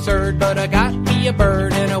quite absurd, but I got me a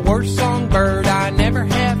bird, and a worse songbird I never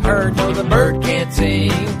have heard. No, the bird can't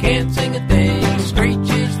sing a thing,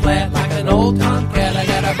 screeches flat like an old tomcat. I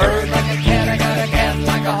got a bird like a cat, I got a cat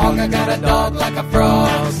like a hawk, I got a dog like a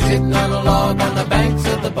frog, sitting on a log on the banks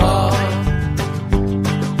of the bog.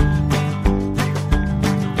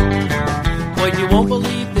 Well, you won't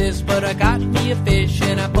believe this, but I got me a fish,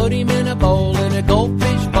 and I put him in a bowl, in a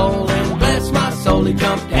goldfish bowl, and bless my soul, he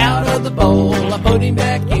jumped out of the bowl. I put him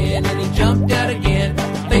back in, and he jumped out again,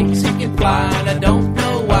 thinks he can fly, and I don't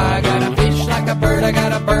know why. I got a fish like a bird, I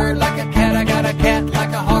got a bird like a cat, I got a cat like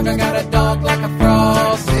a hawk, I got a dog like a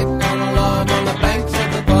frog, sitting on a log on the banks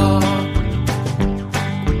of the bog.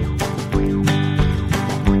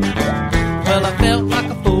 Well, I felt like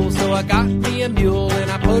a fool, so I got me a mule,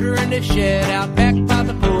 and I put her in the shed out back by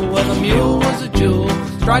the pool. Well, the mule was a jewel,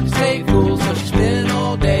 tried to stay cool, so she spent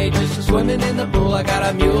all day just swimming in the pool. I got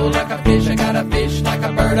a mule like a fish, I got a fish like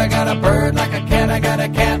a bird, I got a bird like a cat, I got a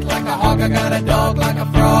cat like a hawk, I got a dog like a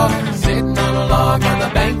frog, sitting on a log on the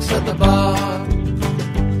banks of the bog.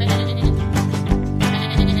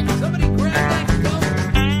 Somebody grab that goat.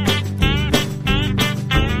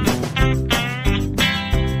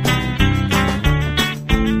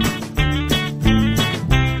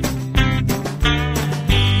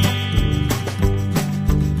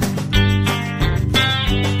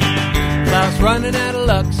 I was running out of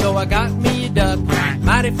luck, so I got me a duck,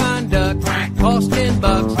 mighty fine duck, cost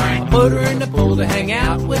 $10. I put her in the pool to hang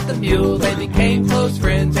out with the mule. They became close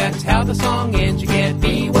friends, that's how the song ends. You can't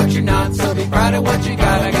be what you're not, so be proud of what you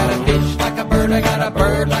got. I got a fish like a bird, I got a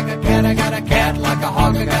bird like a cat, I got a cat like a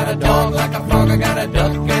hawk, I got a dog like a frog, I got a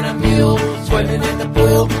duck and a mule swimming in the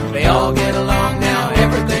pool. They all get along now,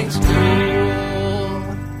 everything's cool.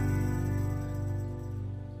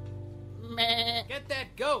 Get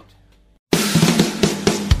that goat.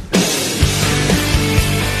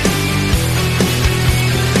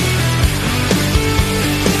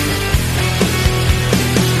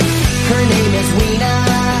 Her name is Weena.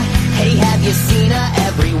 Hey, have you seen her?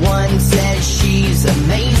 Everyone says she's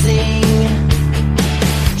amazing.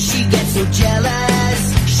 She gets so jealous,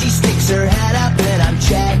 she sticks her head up when I'm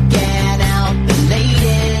checking out the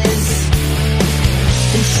latest.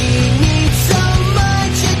 And she needs so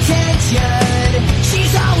much attention,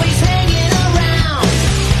 she's always hanging around.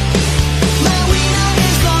 My Weena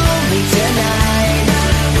is lonely tonight.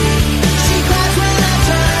 She cries when I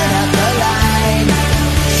turn up the light.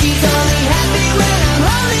 She's only happy when I'm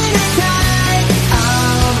holding her tight.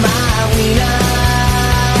 Oh, my Weena,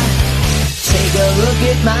 take a look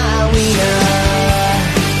at my Weena.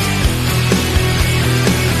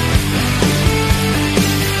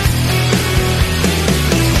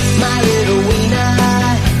 My little Weena,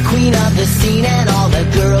 queen of the scene, and all the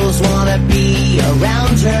girls wanna be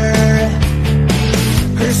around her.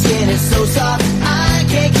 Her skin is so soft, I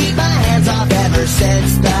can't keep my hands off ever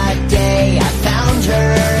since the day I found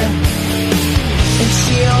her. And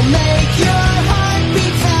she'll make your heart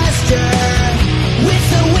beat faster with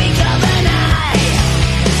the wink of an eye.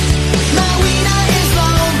 My Weena is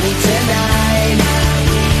lonely tonight.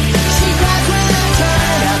 She cries when I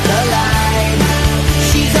turn up the light.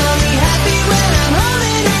 She's only happy when I'm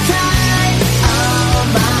holding her tight. Oh,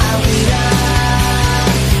 my Weena,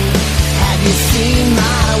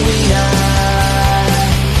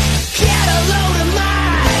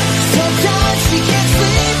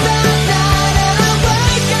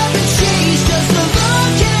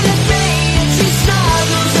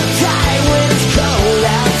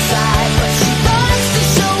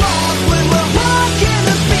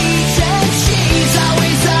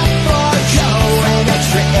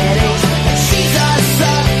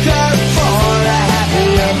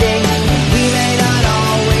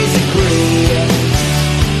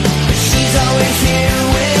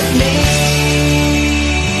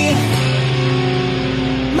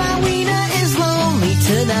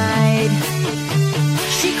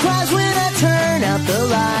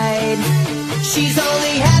 She's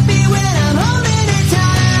only happy when I'm holding her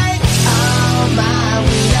tight. Oh, my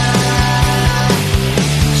wiener.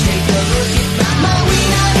 Take a look at my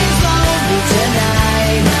wiener is lonely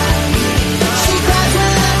tonight. She cries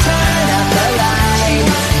when I turn out the light.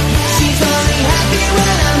 She's only happy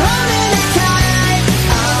when I'm holding her tight.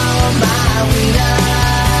 Oh, my wiener.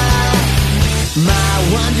 My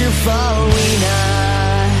wonderful wiener.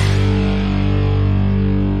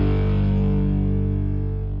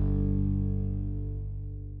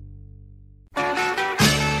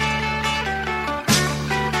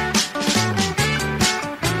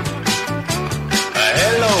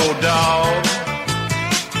 Dog,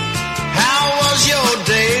 how was your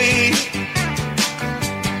day?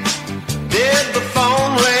 Did the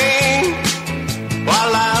phone ring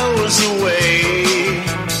while I was away?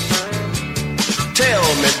 Tell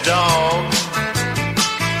me, dog,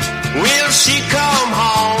 will she come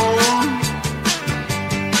home?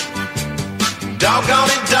 Doggone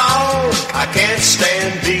it, dog, I can't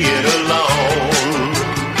stand being alone.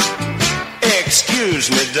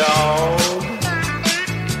 Excuse me, dog,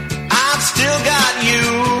 still got you,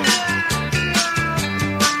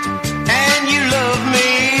 and you love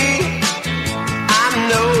me, I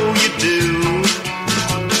know you do,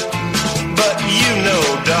 but you know,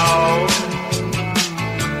 dog,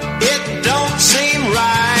 it don't seem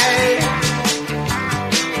right,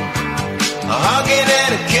 hugging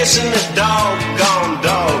and kissing the doggone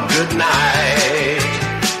dog goodnight.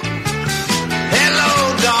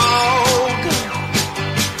 Hello, dog,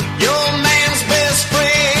 your man's best friend,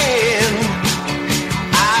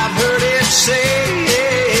 say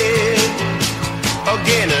it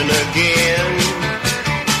again and again.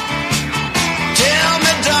 Tell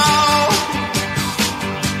me, dog,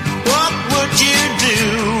 what would you do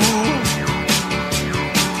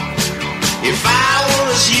if I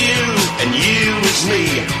was you and you was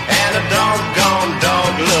me and a doggone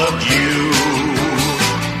dog loved you?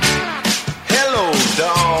 Hello,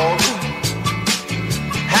 dog,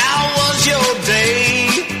 how was your day?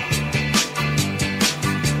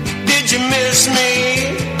 Did you miss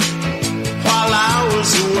me while I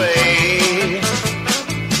was away?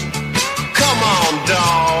 Come on,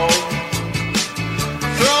 dog,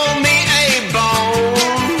 throw me a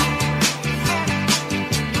bone.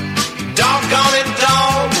 Doggone it,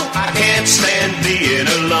 dog, I can't stand being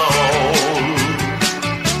alone.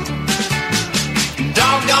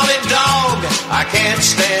 Doggone it, dog, I can't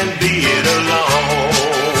stand being alone.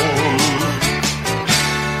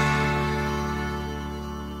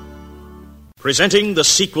 Presenting the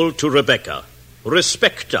sequel to Rebecca,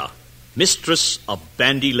 Respecta, Mistress of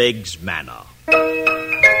Bandylegs Manor.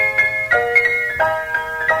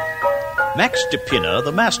 Max de Pinner,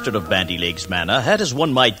 the master of Bandylegs Manor, had, as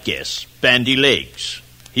one might guess, bandy legs.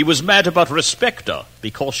 He was mad about Respecta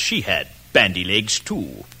because she had bandy legs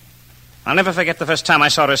too. I'll never forget the first time I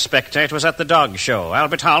saw Respecta. It was at the dog show.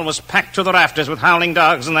 Albert Hall was packed to the rafters with howling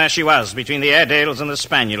dogs, and there she was, between the Airedales and the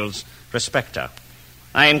Spaniels, Respecta.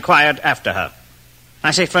 I inquired after her.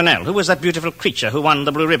 I say, Fresnel, who was that beautiful creature who won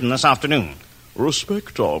the blue ribbon this afternoon?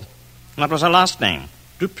 Respecta. What was her last name?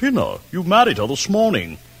 De Pinner. You married her this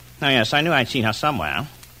morning. Oh, yes, I knew I'd seen her somewhere.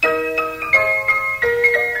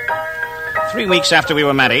 3 weeks after we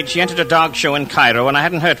were married, she entered a dog show in Cairo, and I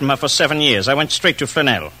hadn't heard from her for 7 years. I went straight to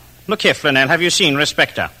Fresnel. Look here, Fresnel, have you seen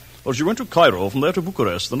Respecta? Well, she went to Cairo, from there to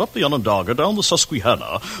Bucharest, then up the Onondaga, down the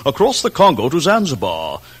Susquehanna, across the Congo to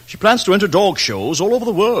Zanzibar. She plans to enter dog shows all over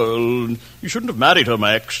the world. You shouldn't have married her,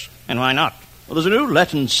 Max. And why not? Well, there's an old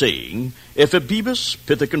Latin saying, Ephebibus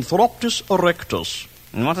pithecanthroptis erectus.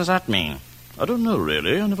 And what does that mean? I don't know,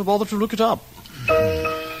 really. I never bothered to look it up.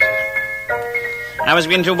 I was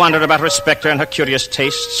beginning to wonder about Respecta and her curious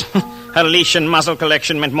tastes. Her leash and muzzle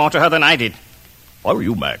collection meant more to her than I did. If I were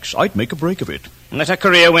you, Max, I'd make a break of it. Let her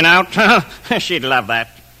career win out. She'd love that.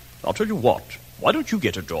 I'll tell you what. Why don't you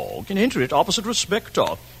get a dog and enter it opposite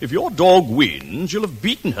Respecta? If your dog wins, you'll have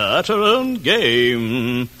beaten her at her own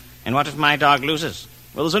game. And what if my dog loses?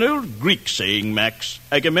 Well, there's an old Greek saying, Max.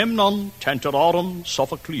 Agamemnon tantarorum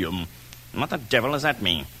Sophocleum. What the devil does that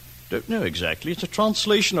mean? Don't know exactly. It's a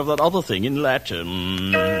translation of that other thing in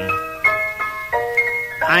Latin.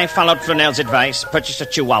 I followed Fresnel's advice, purchased a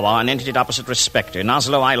Chihuahua, and entered it opposite Respecta. In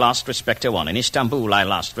Oslo, I lost. Respecta won. In Istanbul, I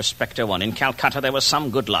lost. Respecta won. In Calcutta, there was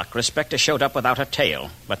some good luck. Respecta showed up without her tail,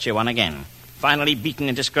 but she won again. Finally beaten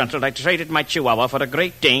and disgruntled, I traded my Chihuahua for a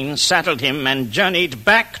Great Dane, saddled him, and journeyed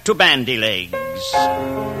back to Bandylegs.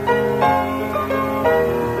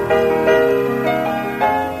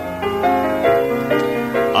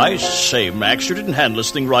 I say, Max, you didn't handle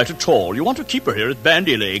this thing right at all. You want to keep her here at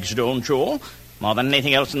Bandylegs, don't you? More than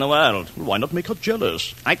anything else in the world. Why not make her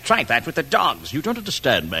jealous? I tried that with the dogs. You don't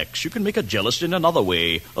understand, Max. You can make her jealous in another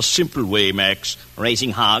way. A simple way, Max. Raising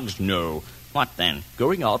hogs? No. What then?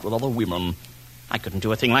 Going out with other women. I couldn't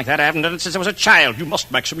do a thing like that. I haven't done it since I was a child. You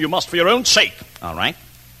must, Maxim. You must, for your own sake. All right.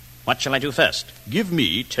 What shall I do first? Give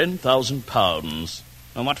me £10,000.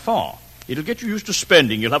 And what for? It'll get you used to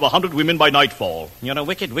spending. You'll have 100 women by nightfall. You're a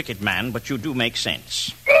wicked, wicked man, but you do make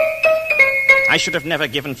sense. I should have never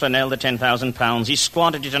given Flanell the £10,000. He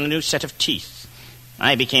squandered it on a new set of teeth.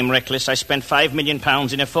 I became reckless. I spent £5 million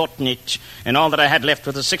in a fortnight, and all that I had left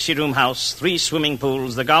was a 60-room house, 3 swimming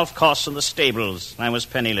pools, the golf course, and the stables. I was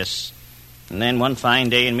penniless. And then one fine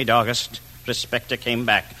day in mid-August, Respecter came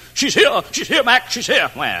back. She's here, Mac, she's here.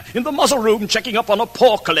 Where? In the muzzle room, checking up on a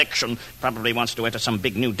paw collection. Probably wants to enter some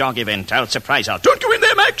big new dog event. I'll surprise her. Don't go in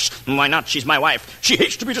there, Max. Why not? She's my wife. She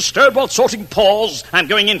hates to be disturbed while sorting paws. I'm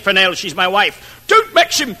going in, Flanell. She's my wife. Don't,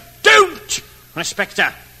 Maxim, don't!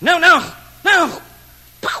 Respecter. No, no, no!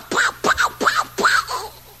 Pow, pow, pow, pow,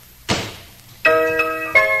 pow.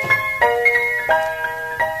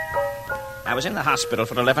 I was in the hospital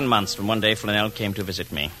for 11 months when one day Flanell came to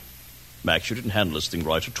visit me. Max, you didn't handle this thing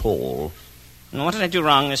right at all. And what did I do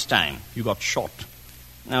wrong this time? You got shot.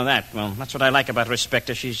 Well, that's what I like about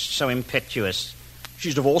Respecter. She's so impetuous.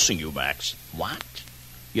 She's divorcing you, Max. What?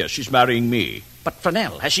 Yes, she's marrying me. But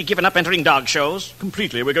Flanell, has she given up entering dog shows?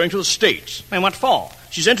 Completely. We're going to the States. And what for?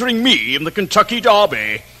 She's entering me in the Kentucky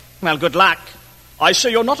Derby. Well, good luck. I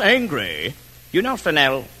say you're not angry. You know,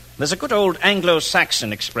 Flanell, there's a good old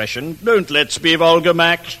Anglo-Saxon expression. Don't let's be vulgar,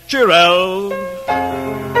 Max. Cheerio.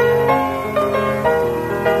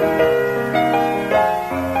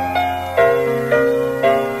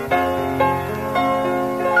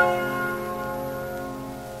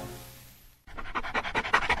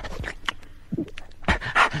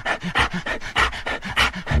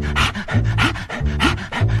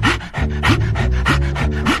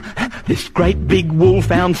 This great big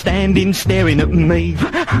wolfhound standing staring at me,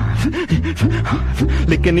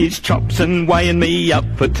 licking his chops and weighing me up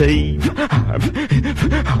for tea.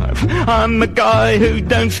 I'm a guy who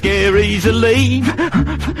don't scare easily,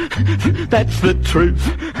 that's the truth.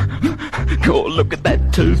 God, look at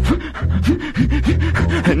that tooth.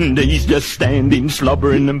 And he's just standing,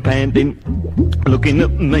 slobbering and panting, looking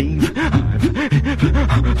at me.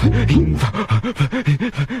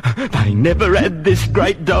 They never had this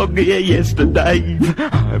great dog here yesterday.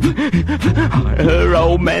 Her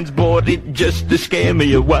old man's bought it just to scare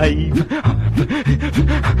me away.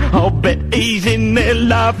 I'll bet he's in there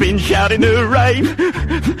laughing, shouting hooray,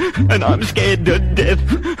 and I'm scared to death.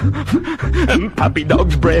 And puppy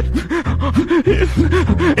dog's breath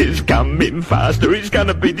is coming faster. It's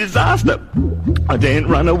gonna be disaster. I daren't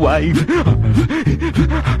run away.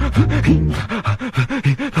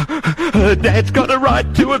 Her dad's got a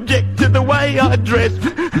right to object to the way I dress,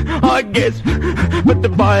 I guess. But to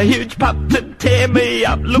buy a huge pup to tear me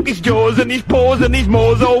up, look, his jaws and his paws and his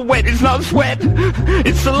maws all wet. It's not sweat,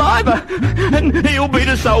 it's saliva, and he'll be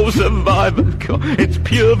the sole survivor. God, it's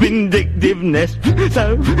pure vindictiveness.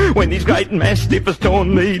 So when his great mastiff has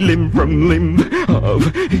torn me limb from limb, oh,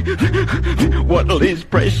 what'll his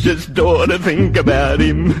precious daughter think about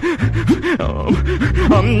him? Oh,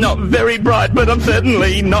 I'm not very bright, but I'm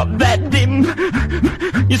certainly not that dim.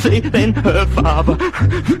 You see, then her father,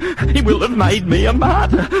 he will have made me a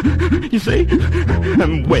martyr. You see,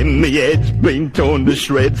 and when the head's been torn to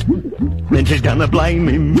shreds, then she's gonna blame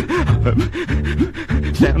him.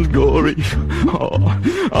 Sounds gory. Oh,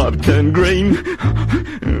 I've turned green.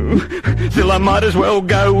 Still, I might as well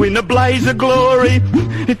go in a blaze of glory,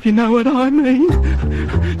 if you know what I mean.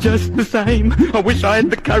 Just the same, I wish I had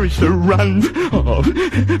the courage to run. Oh,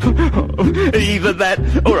 either that,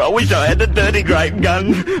 or I wish I had a dirty great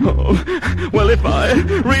gun. Oh, well, if I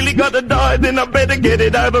really got to die, then I better get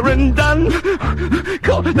it over and done.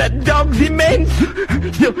 God, that dog's immense.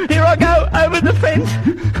 Still, here I go over the fence.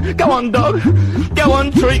 Go on, dog. Go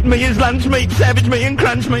on, treat me as lunch meat, savage me and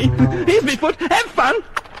crunch me. Here's me foot. Have fun.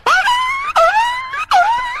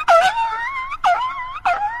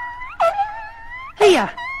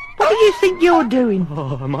 Here, what do you think you're doing?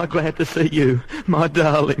 Oh, am I glad to see you, my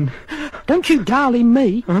darling. Don't you darling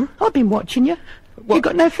me. Huh? I've been watching you. What? You've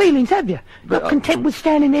got no feelings, have you? Not content with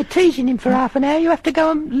standing there teasing him for half an hour, you have to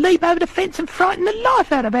go and leap over the fence and frighten the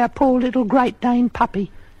life out of our poor little Great Dane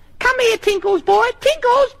puppy. Come here, Tinkles, boy.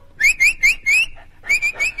 Tinkles!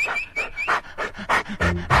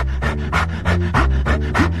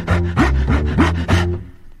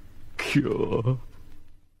 Cure.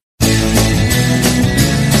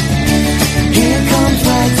 Here comes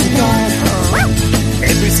Wax the dog.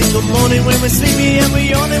 Every single morning when we're sleepy and we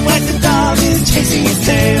yawn and Wax the dog is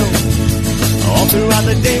throughout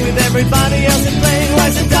the day with everybody else and playing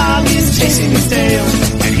while the dog is chasing his tail.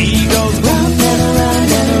 And he goes round and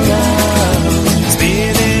around and around,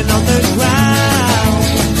 spinning on the ground.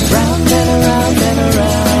 Round and around and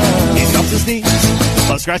around. He stops his knees,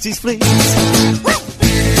 or scratches his fleas.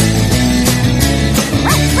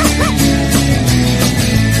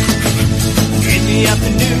 In the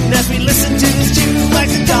afternoon, as we listen to his tune, like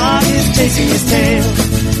the dog is chasing his tail.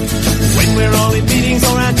 When we're all in meetings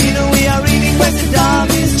or at dinner, we are eating where the dog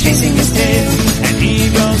is chasing his tail. And he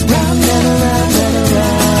goes round and around and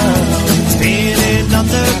around, spinning on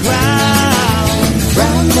the ground.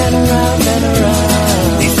 Round and around and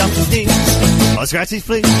around. He stomps his knees, or scratches his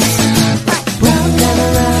fleas. Round and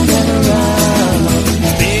around and around,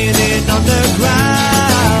 spinning on the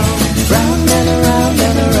ground. Round and around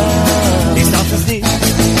and around. He stomps his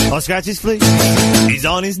knees, or scratches his fleas. He's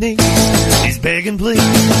on his knees, he's begging please.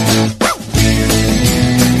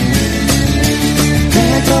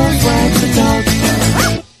 There goes Wag the dog.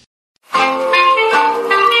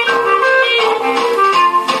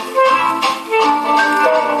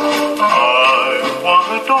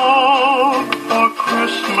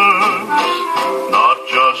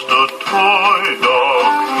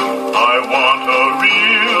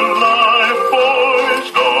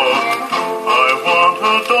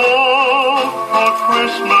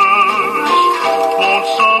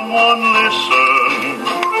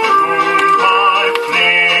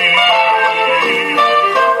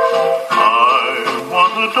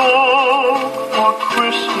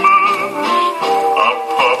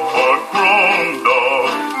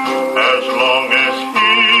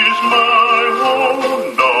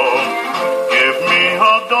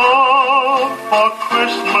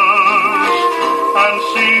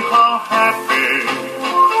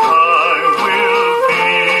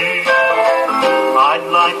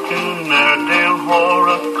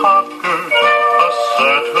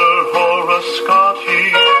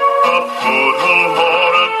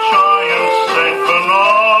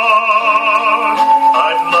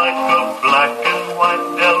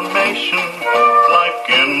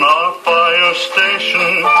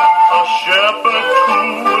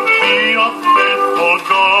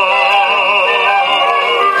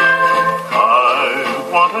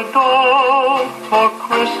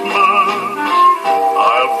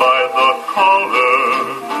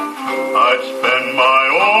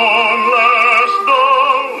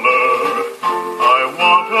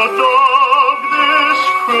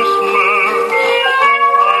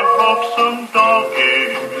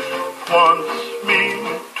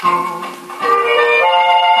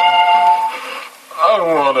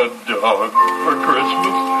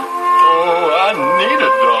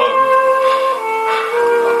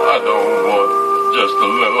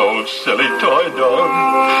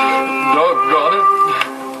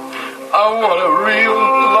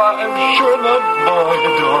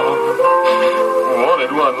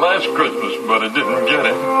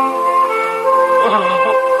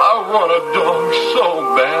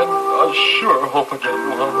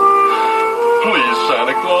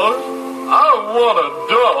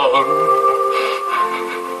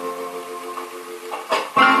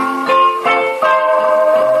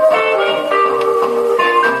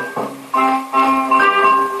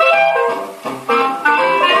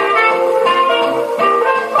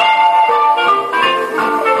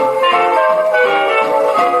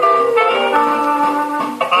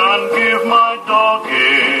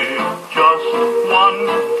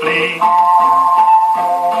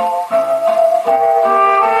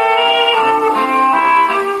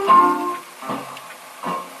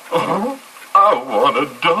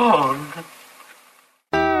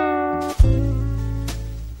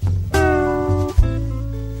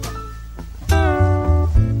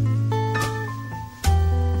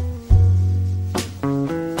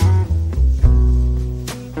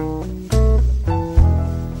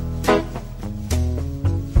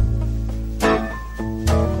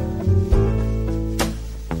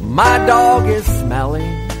 My dog is smelly,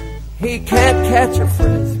 he can't catch a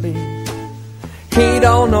frisbee. He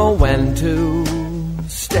don't know when to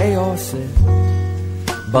stay or sit.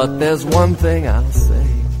 But there's one thing I'll say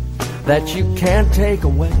that you can't take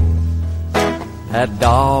away. That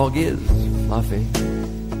dog is fluffy.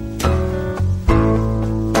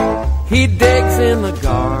 He digs in the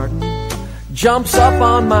garden, jumps up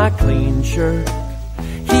on my clean shirt.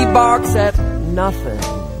 He barks at nothing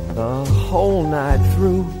the whole night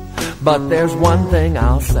through. But there's one thing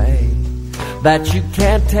I'll say that you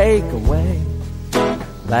can't take away.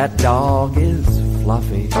 That dog is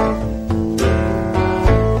fluffy.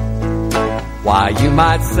 Why, you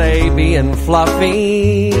might say being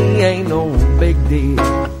fluffy ain't no big deal.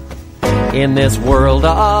 in this world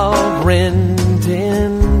of Rin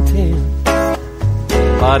Tin Tin.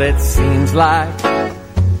 But it seems like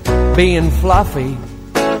being fluffy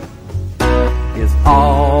is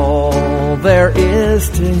all there is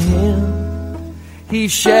to him. He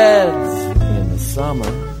sheds in the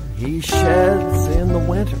summer, he sheds in the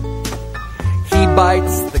winter. He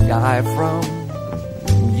bites the guy from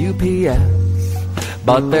UPS.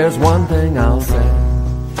 But there's one thing I'll say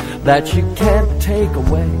that you can't take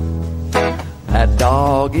away. That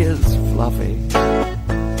dog is fluffy.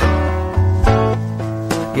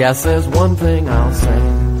 Yes, there's one thing I'll say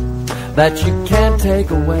that you can't take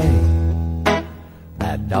away.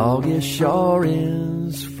 That dog is sure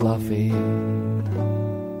is fluffy.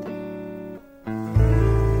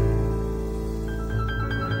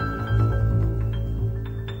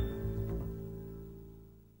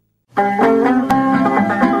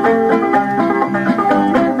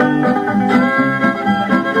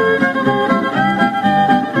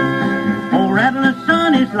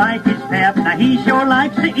 Like his pap, now he sure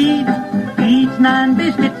likes to eat. He eats 9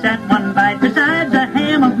 biscuits at one bite, besides a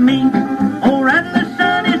ham of meat. Old Rattler's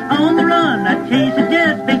son is on the run, a chase has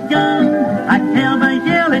just begun. I tell by his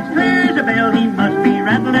yell, it's clear as a bell, he must be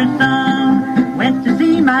Rattler's son. Went to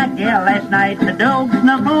see my gal last night, the dog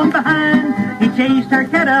snuck on behind. He chased her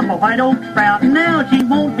cat up a white oak sprout, and now she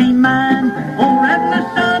won't be mine. Old Rattler's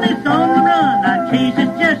son is on the run, our chase has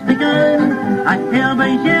just begun. I tell by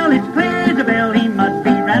his yell, it's clear as a bell, he must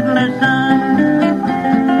be Rattler's son.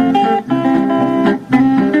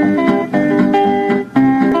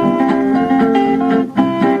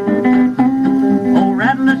 Old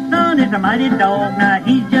Rattler's son is a mighty dog, now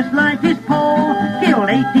he's just like his paw. Killed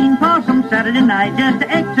 18 possums Saturday night just to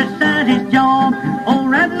exercise his jaw. Old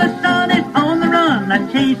Rattler's son is on the run, the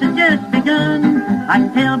chase has just begun. I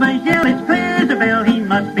can tell by his yell, it's clear as a bell, he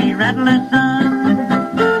must be Rattler's son.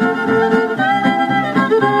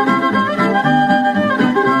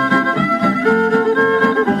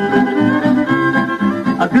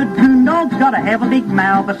 Got to have a big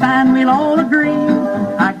mouth, a sign we'll all agree.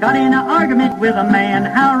 I got in an argument with a man,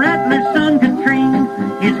 how Rattler's son could train.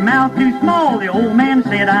 His mouth too small, the old man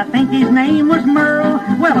said, I think his name was Merle.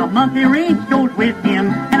 Well, a monkey wrench goes with him,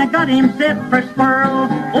 and I got him set for squirrel.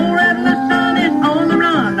 Old Rattler's son is on the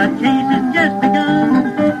run, the chase has just begun.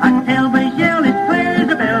 I can tell by his yell, it's clear as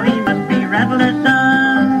a bell, he must be Rattler's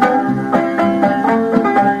son.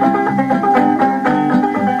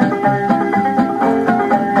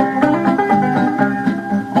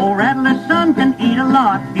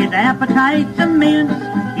 His appetite's immense.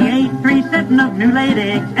 He ate 3 sets of new-laid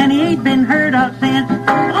eggs, and he ain't been heard of since.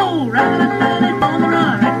 Oh, Rattler's son is on the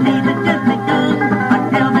run, that chase has just begun. I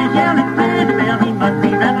tell me, yell, it's clear as a bell, he must be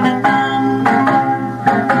Rattler's son.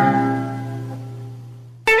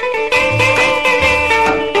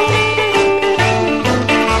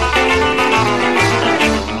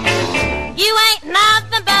 You ain't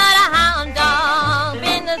nothing but a hound dog,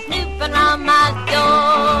 been a snooping around my door.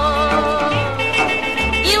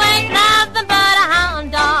 You ain't nothing but a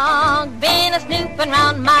hound dog, been a snooping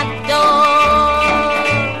round my door.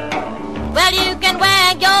 Well, you can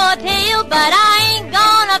wag your tail, but I ain't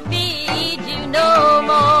gonna feed you no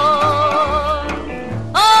more.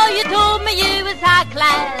 Oh, you told me you was high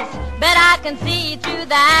class, but I can see through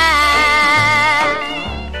that.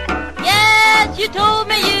 Yes, you told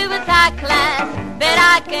me you was high class, but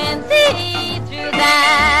I can see through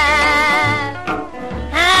that.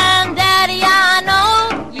 And Daddy, I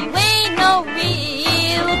know you ain't no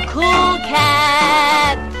real cool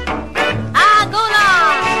cat. I go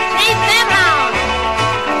long, chase them round.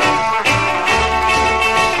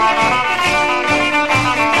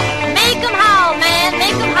 Make 'em howl, man,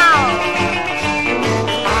 make 'em howl.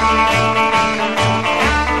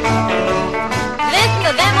 Listen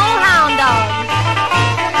to them old hound dogs.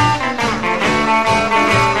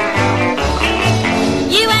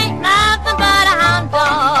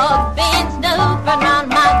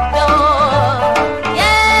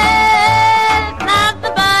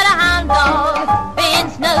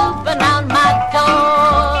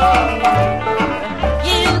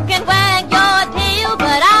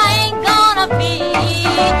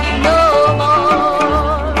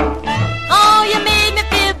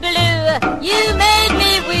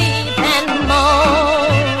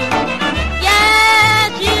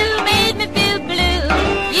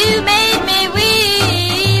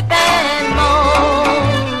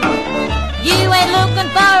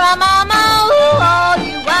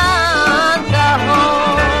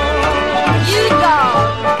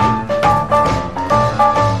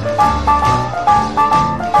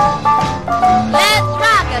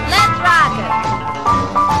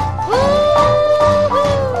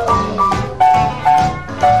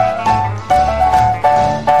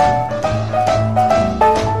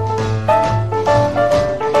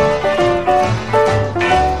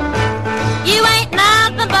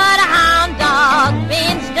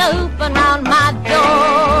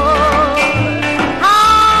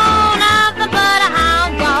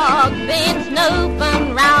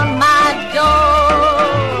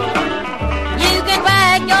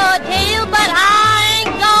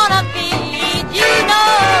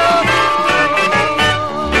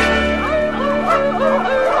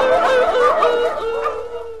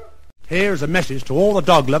 here's a message to all the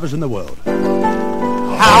dog lovers in the world.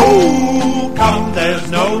 How come there's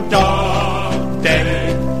no dog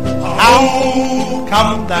day? How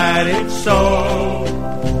come that it's so?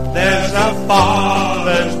 There's a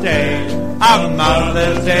Father's Day, a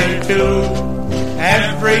Mother's Day too.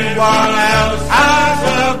 Everyone else has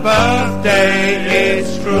a birthday,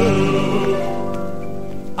 it's true.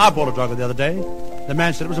 I bought a dog the other day. The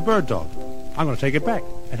man said it was a bird dog. I'm going to take it back.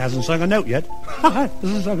 It hasn't sung a note yet.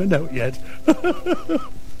 Hasn't sung a note yet.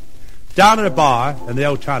 Down at a bar in the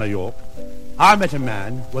old town of York, I met a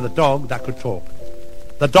man with a dog that could talk.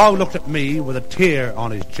 The dog looked at me with a tear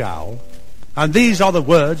on his jowl, and these are the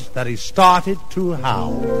words that he started to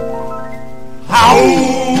howl. How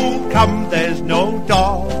come there's no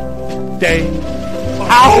dog day?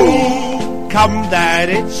 How come that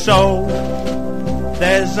it's so?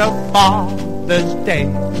 There's a Father's Day,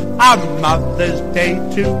 a Mother's Day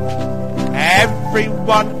too.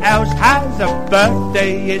 Everyone else has a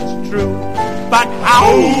birthday, it's true. But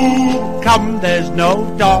how come there's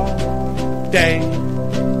no dog day?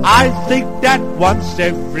 I think that once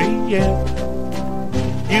every year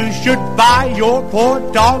you should buy your poor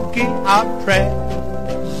doggy a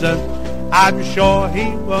present. I'm sure he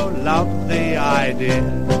will love the idea.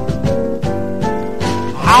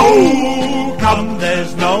 How come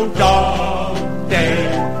there's no dog day?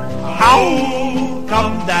 How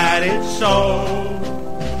come that it's so?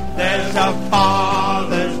 There's a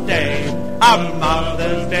Father's Day, a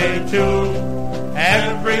Mother's Day too.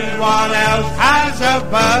 Everyone else has a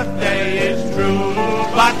birthday, it's true.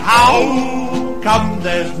 But how come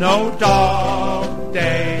there's no dog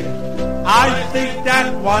day? I think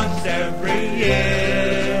that once every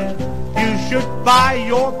year you should buy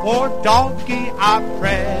your poor doggy a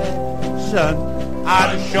present.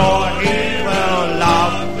 I'm sure he will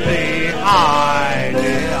love the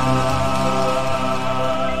idea.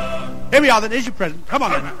 Here we are, then. Here's your present. Come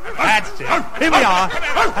on, man. That's it. Here we are.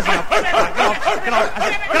 That's enough. Get off. Get off. That's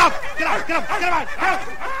it. Get off. Get off. Get off. Get off. Get off.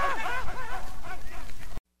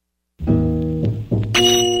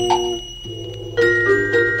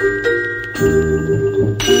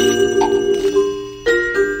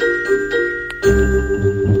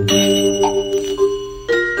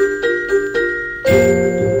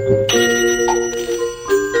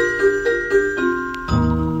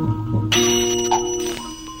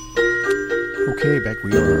 Okay, back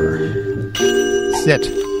we are. Sit.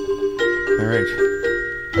 All right.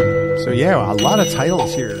 So, yeah, a lot of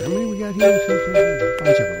titles here. How many we got here? A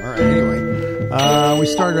bunch of them. All right, anyway. We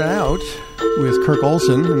started out with Kirk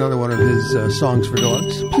Olsen, another one of his songs for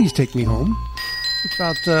dogs. Please Take Me Home. It's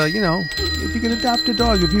about, if you can adopt a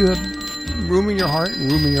dog, if you have room in your heart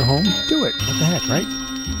and room in your home, do it. What the heck, right?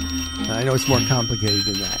 I know it's more complicated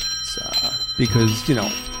than that. It's, because,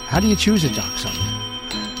 how do you choose a dog song?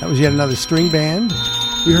 That was yet another string band.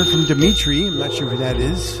 We heard from Dimitri. I'm not sure who that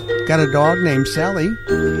is. Got a dog named Sally.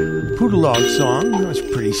 Poodle Dog song. That was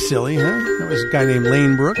pretty silly, huh? That was a guy named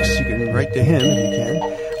Lane Brooks. You can write to him if you can.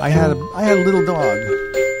 I had a little dog.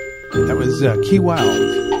 That was Key Wild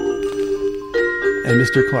and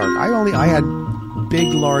Mr. Clark. I had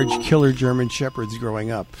big, large, killer German Shepherds growing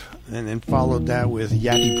up, and then followed that with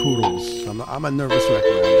yappy poodles. I'm a nervous wreck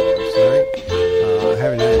around dogs, all right? I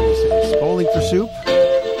haven't had any since. Bowling for Soup.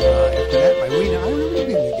 After that, my wiener. I don't know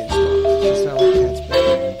anything against dogs. It's just how cats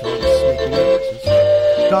better. Dogs make me nervous.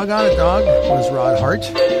 Dog on a Dog was Rod Hart.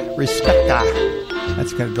 Respecta.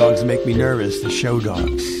 That's the kind of dogs that make me nervous. The show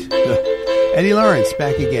dogs. Eddie Lawrence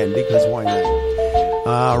back again, because why not?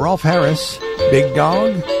 Rolf Harris, Big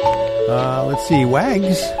Dog. Let's see,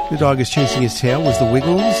 Wags. The dog is chasing his tail was the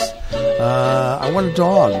Wiggles. I Want a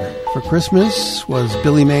Dog for Christmas was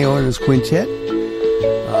Billy Mayo and his quintet.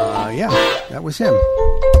 Yeah, that was him.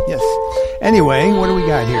 Yes. Anyway, what do we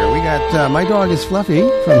got here? We got My Dog is Fluffy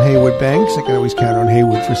from Haywood Banks. I can always count on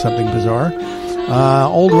Haywood for something bizarre.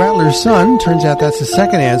 Old Rattler's Son. Turns out that's the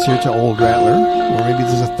second answer to Old Rattler. Or maybe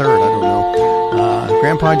there's a third, I don't know.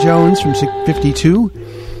 Grandpa Jones from 52.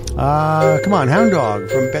 Come on, Hound Dog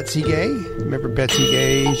from Betsy Gay. Remember Betsy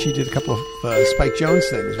Gay? She did a couple of Spike Jones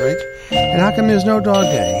things, right? And How Come There's No Dog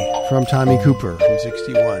Day from Tommy Cooper from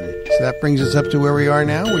 61. So that brings us up to where we are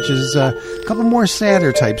now, which is a couple more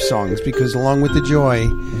sadder type songs, because along with the joy,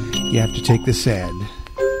 you have to take the sad.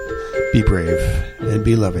 Be brave and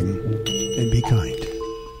be loving and be kind.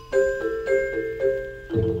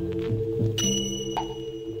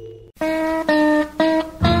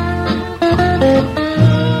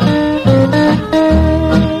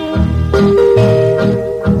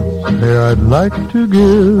 I'd like to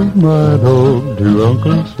give my dog to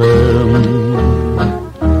Uncle Sam.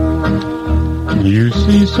 You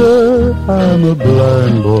see, sir, I'm a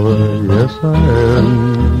blind boy, yes I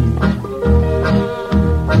am.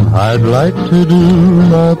 I'd like to do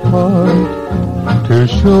my part to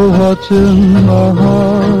show what's in my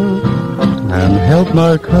heart and help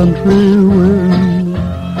my country win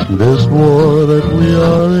this war that we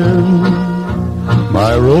are in.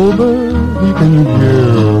 My rover, he can hear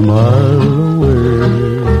a mile away,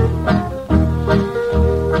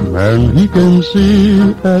 and he can see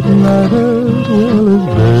at night as well as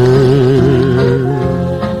day.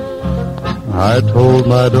 I told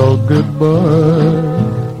my dog goodbye,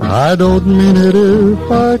 I don't mean it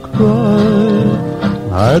if I cry.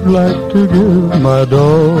 I'd like to give my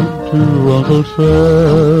dog to Uncle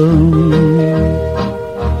Sam.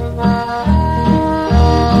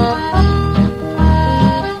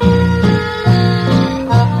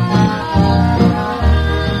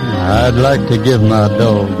 I'd like to give my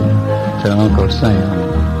dog to Uncle Sam.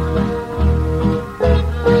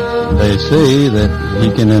 They say that he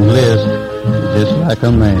can enlist just like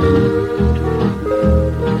a man.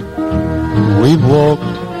 We've walked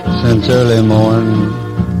since early morning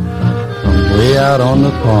from way out on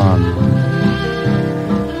the farm.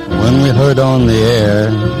 When we heard on the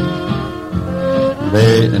air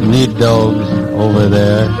they need dogs over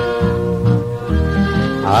there,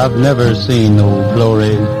 I've never seen no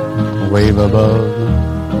glory wave above,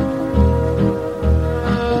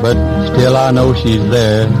 but still I know she's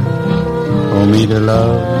there for me to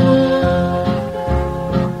love.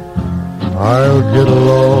 I'll get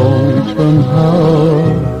along somehow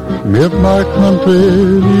if my country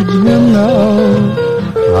needs me now.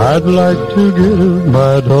 I'd like to give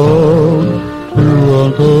my dog to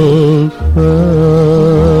Uncle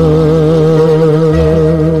Sam.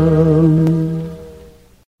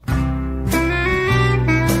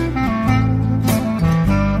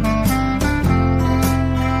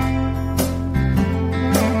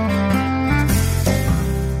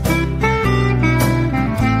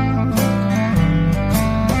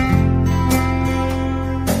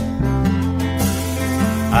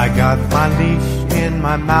 I got my leash in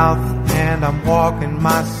my mouth and I'm walking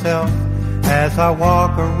myself as I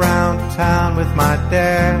walk around town with my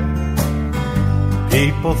dad.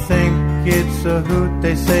 People think it's a hoot,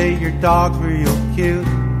 they say your dog's real cute.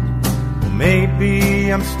 Well,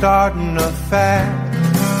 maybe I'm starting a fad.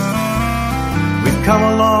 We've come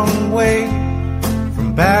a long way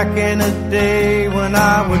from back in the day when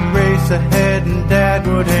I would race ahead and Dad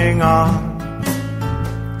would hang on.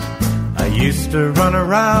 I used to run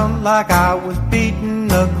around like I was beating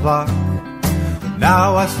the clock.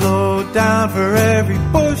 Now I slow down for every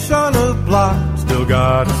push on the block. Still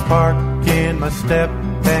got a spark in my step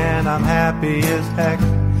and I'm happy as heck,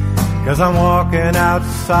 'cause I'm walking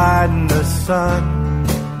outside in the sun.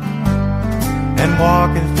 And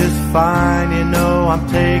walking's just fine, you know, I'm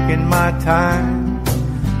taking my time.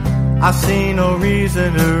 I see no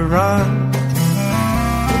reason to run.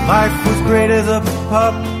 Life was great as a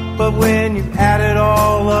pup, but when you add it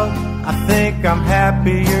all up, I think I'm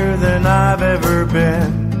happier than I've ever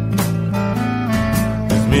been.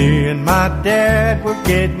 'Cause me and my dad, we're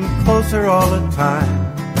getting closer all the time.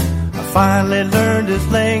 I finally learned his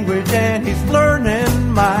language and he's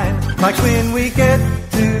learning mine. Like when we get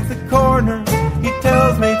to the corner, he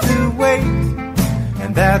tells me to wait,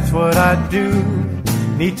 and that's what I do.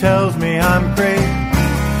 He tells me I'm great.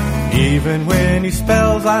 Even when he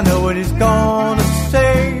spells, I know what he's gonna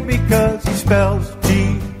say, because he spells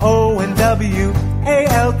G-O-N-W-A-L-K.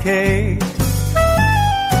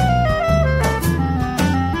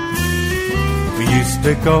 We used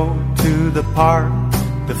to go to the park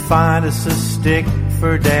to find us a stick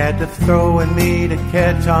for Dad to throw and me to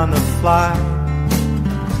catch on the fly.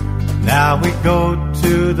 Now we go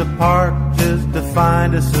to the park just to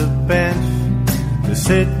find us a bench to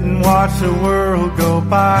sit and watch the world go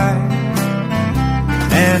by.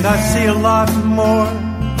 And I see a lot more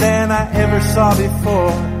than I ever saw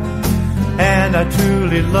before, and I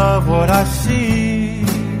truly love what I see.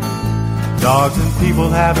 Dogs and people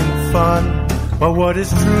having fun, but what is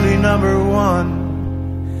truly number one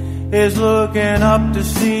is looking up to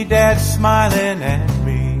see Dad smiling at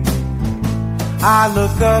me. I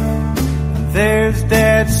look up, and there's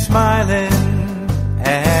Dad smiling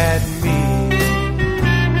at me.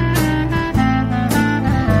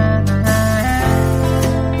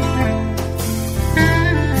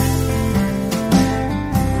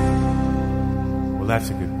 That's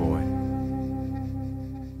a good boy.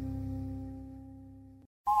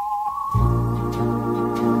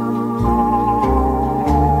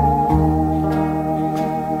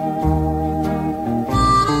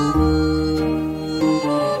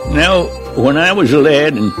 Now, when I was a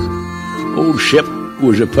lad and Old Shep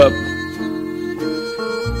was a pup.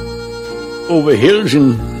 Over hills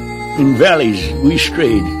and valleys we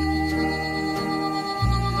strayed.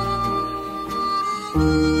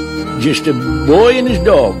 Just a boy and his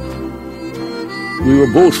dog. We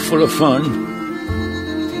were both full of fun.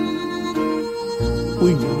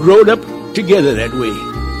 We growed up together that way.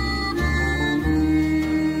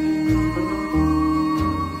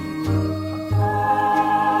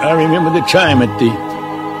 I remember the time at the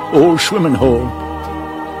old swimming hole.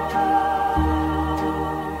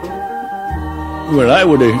 Well, I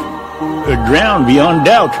would have drowned beyond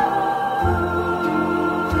doubt.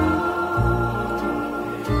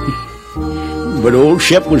 But old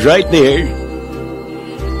Shep was right there.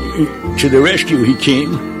 To the rescue he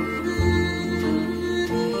came.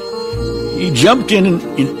 He jumped in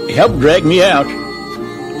and helped drag me out.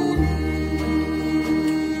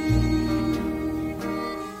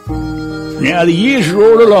 Now the years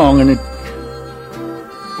rolled along, and at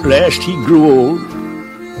last he grew old.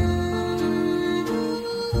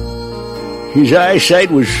 His eyesight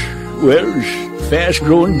was fast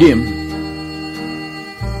growing dim.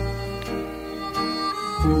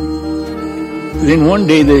 Then one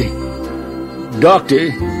day the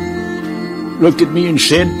doctor looked at me and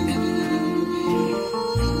said,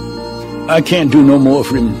 "I can't do no more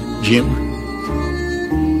for him, Jim."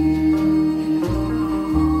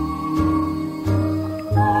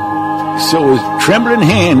 So with trembling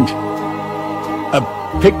hand, I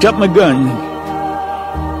picked up my gun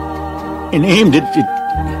and aimed it at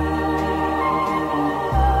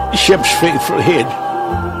Shep's faithful head.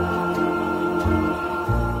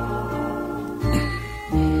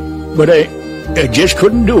 But I just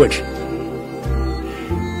couldn't do it.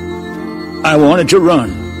 I wanted to run.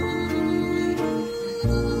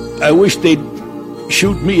 I wish they'd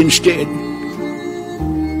shoot me instead.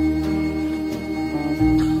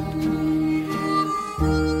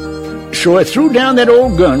 So I threw down that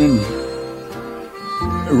old gun and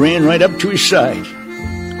ran right up to his side.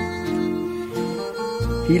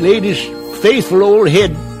 He laid his faithful old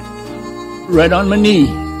head right on my knee.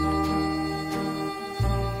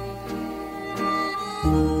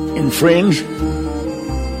 And friends,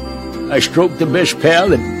 I stroked the best pal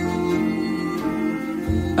that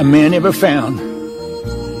a man ever found.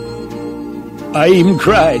 I even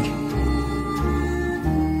cried,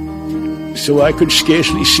 so I could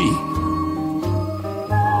scarcely see.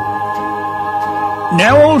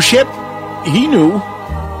 Now old Shep, he knew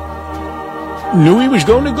he was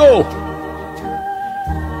going to go,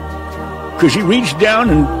 'cause he reached down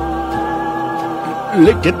and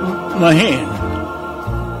licked at my hand.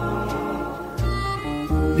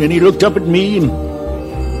 Then he looked up at me, and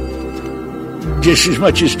just as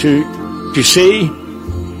much as to say,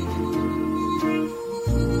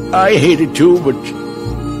 "I hate it too, but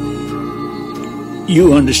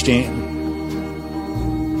you understand."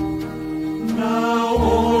 Now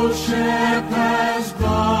old Shep has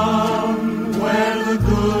gone where the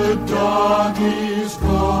good doggies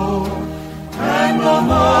go, and no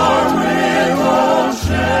more with old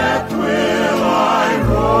Shep will I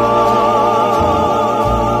roam.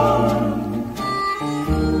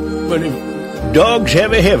 But if dogs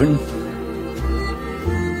have a heaven,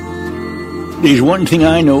 there's one thing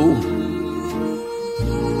I know.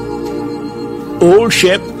 Old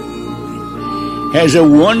Shep has a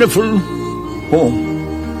wonderful home.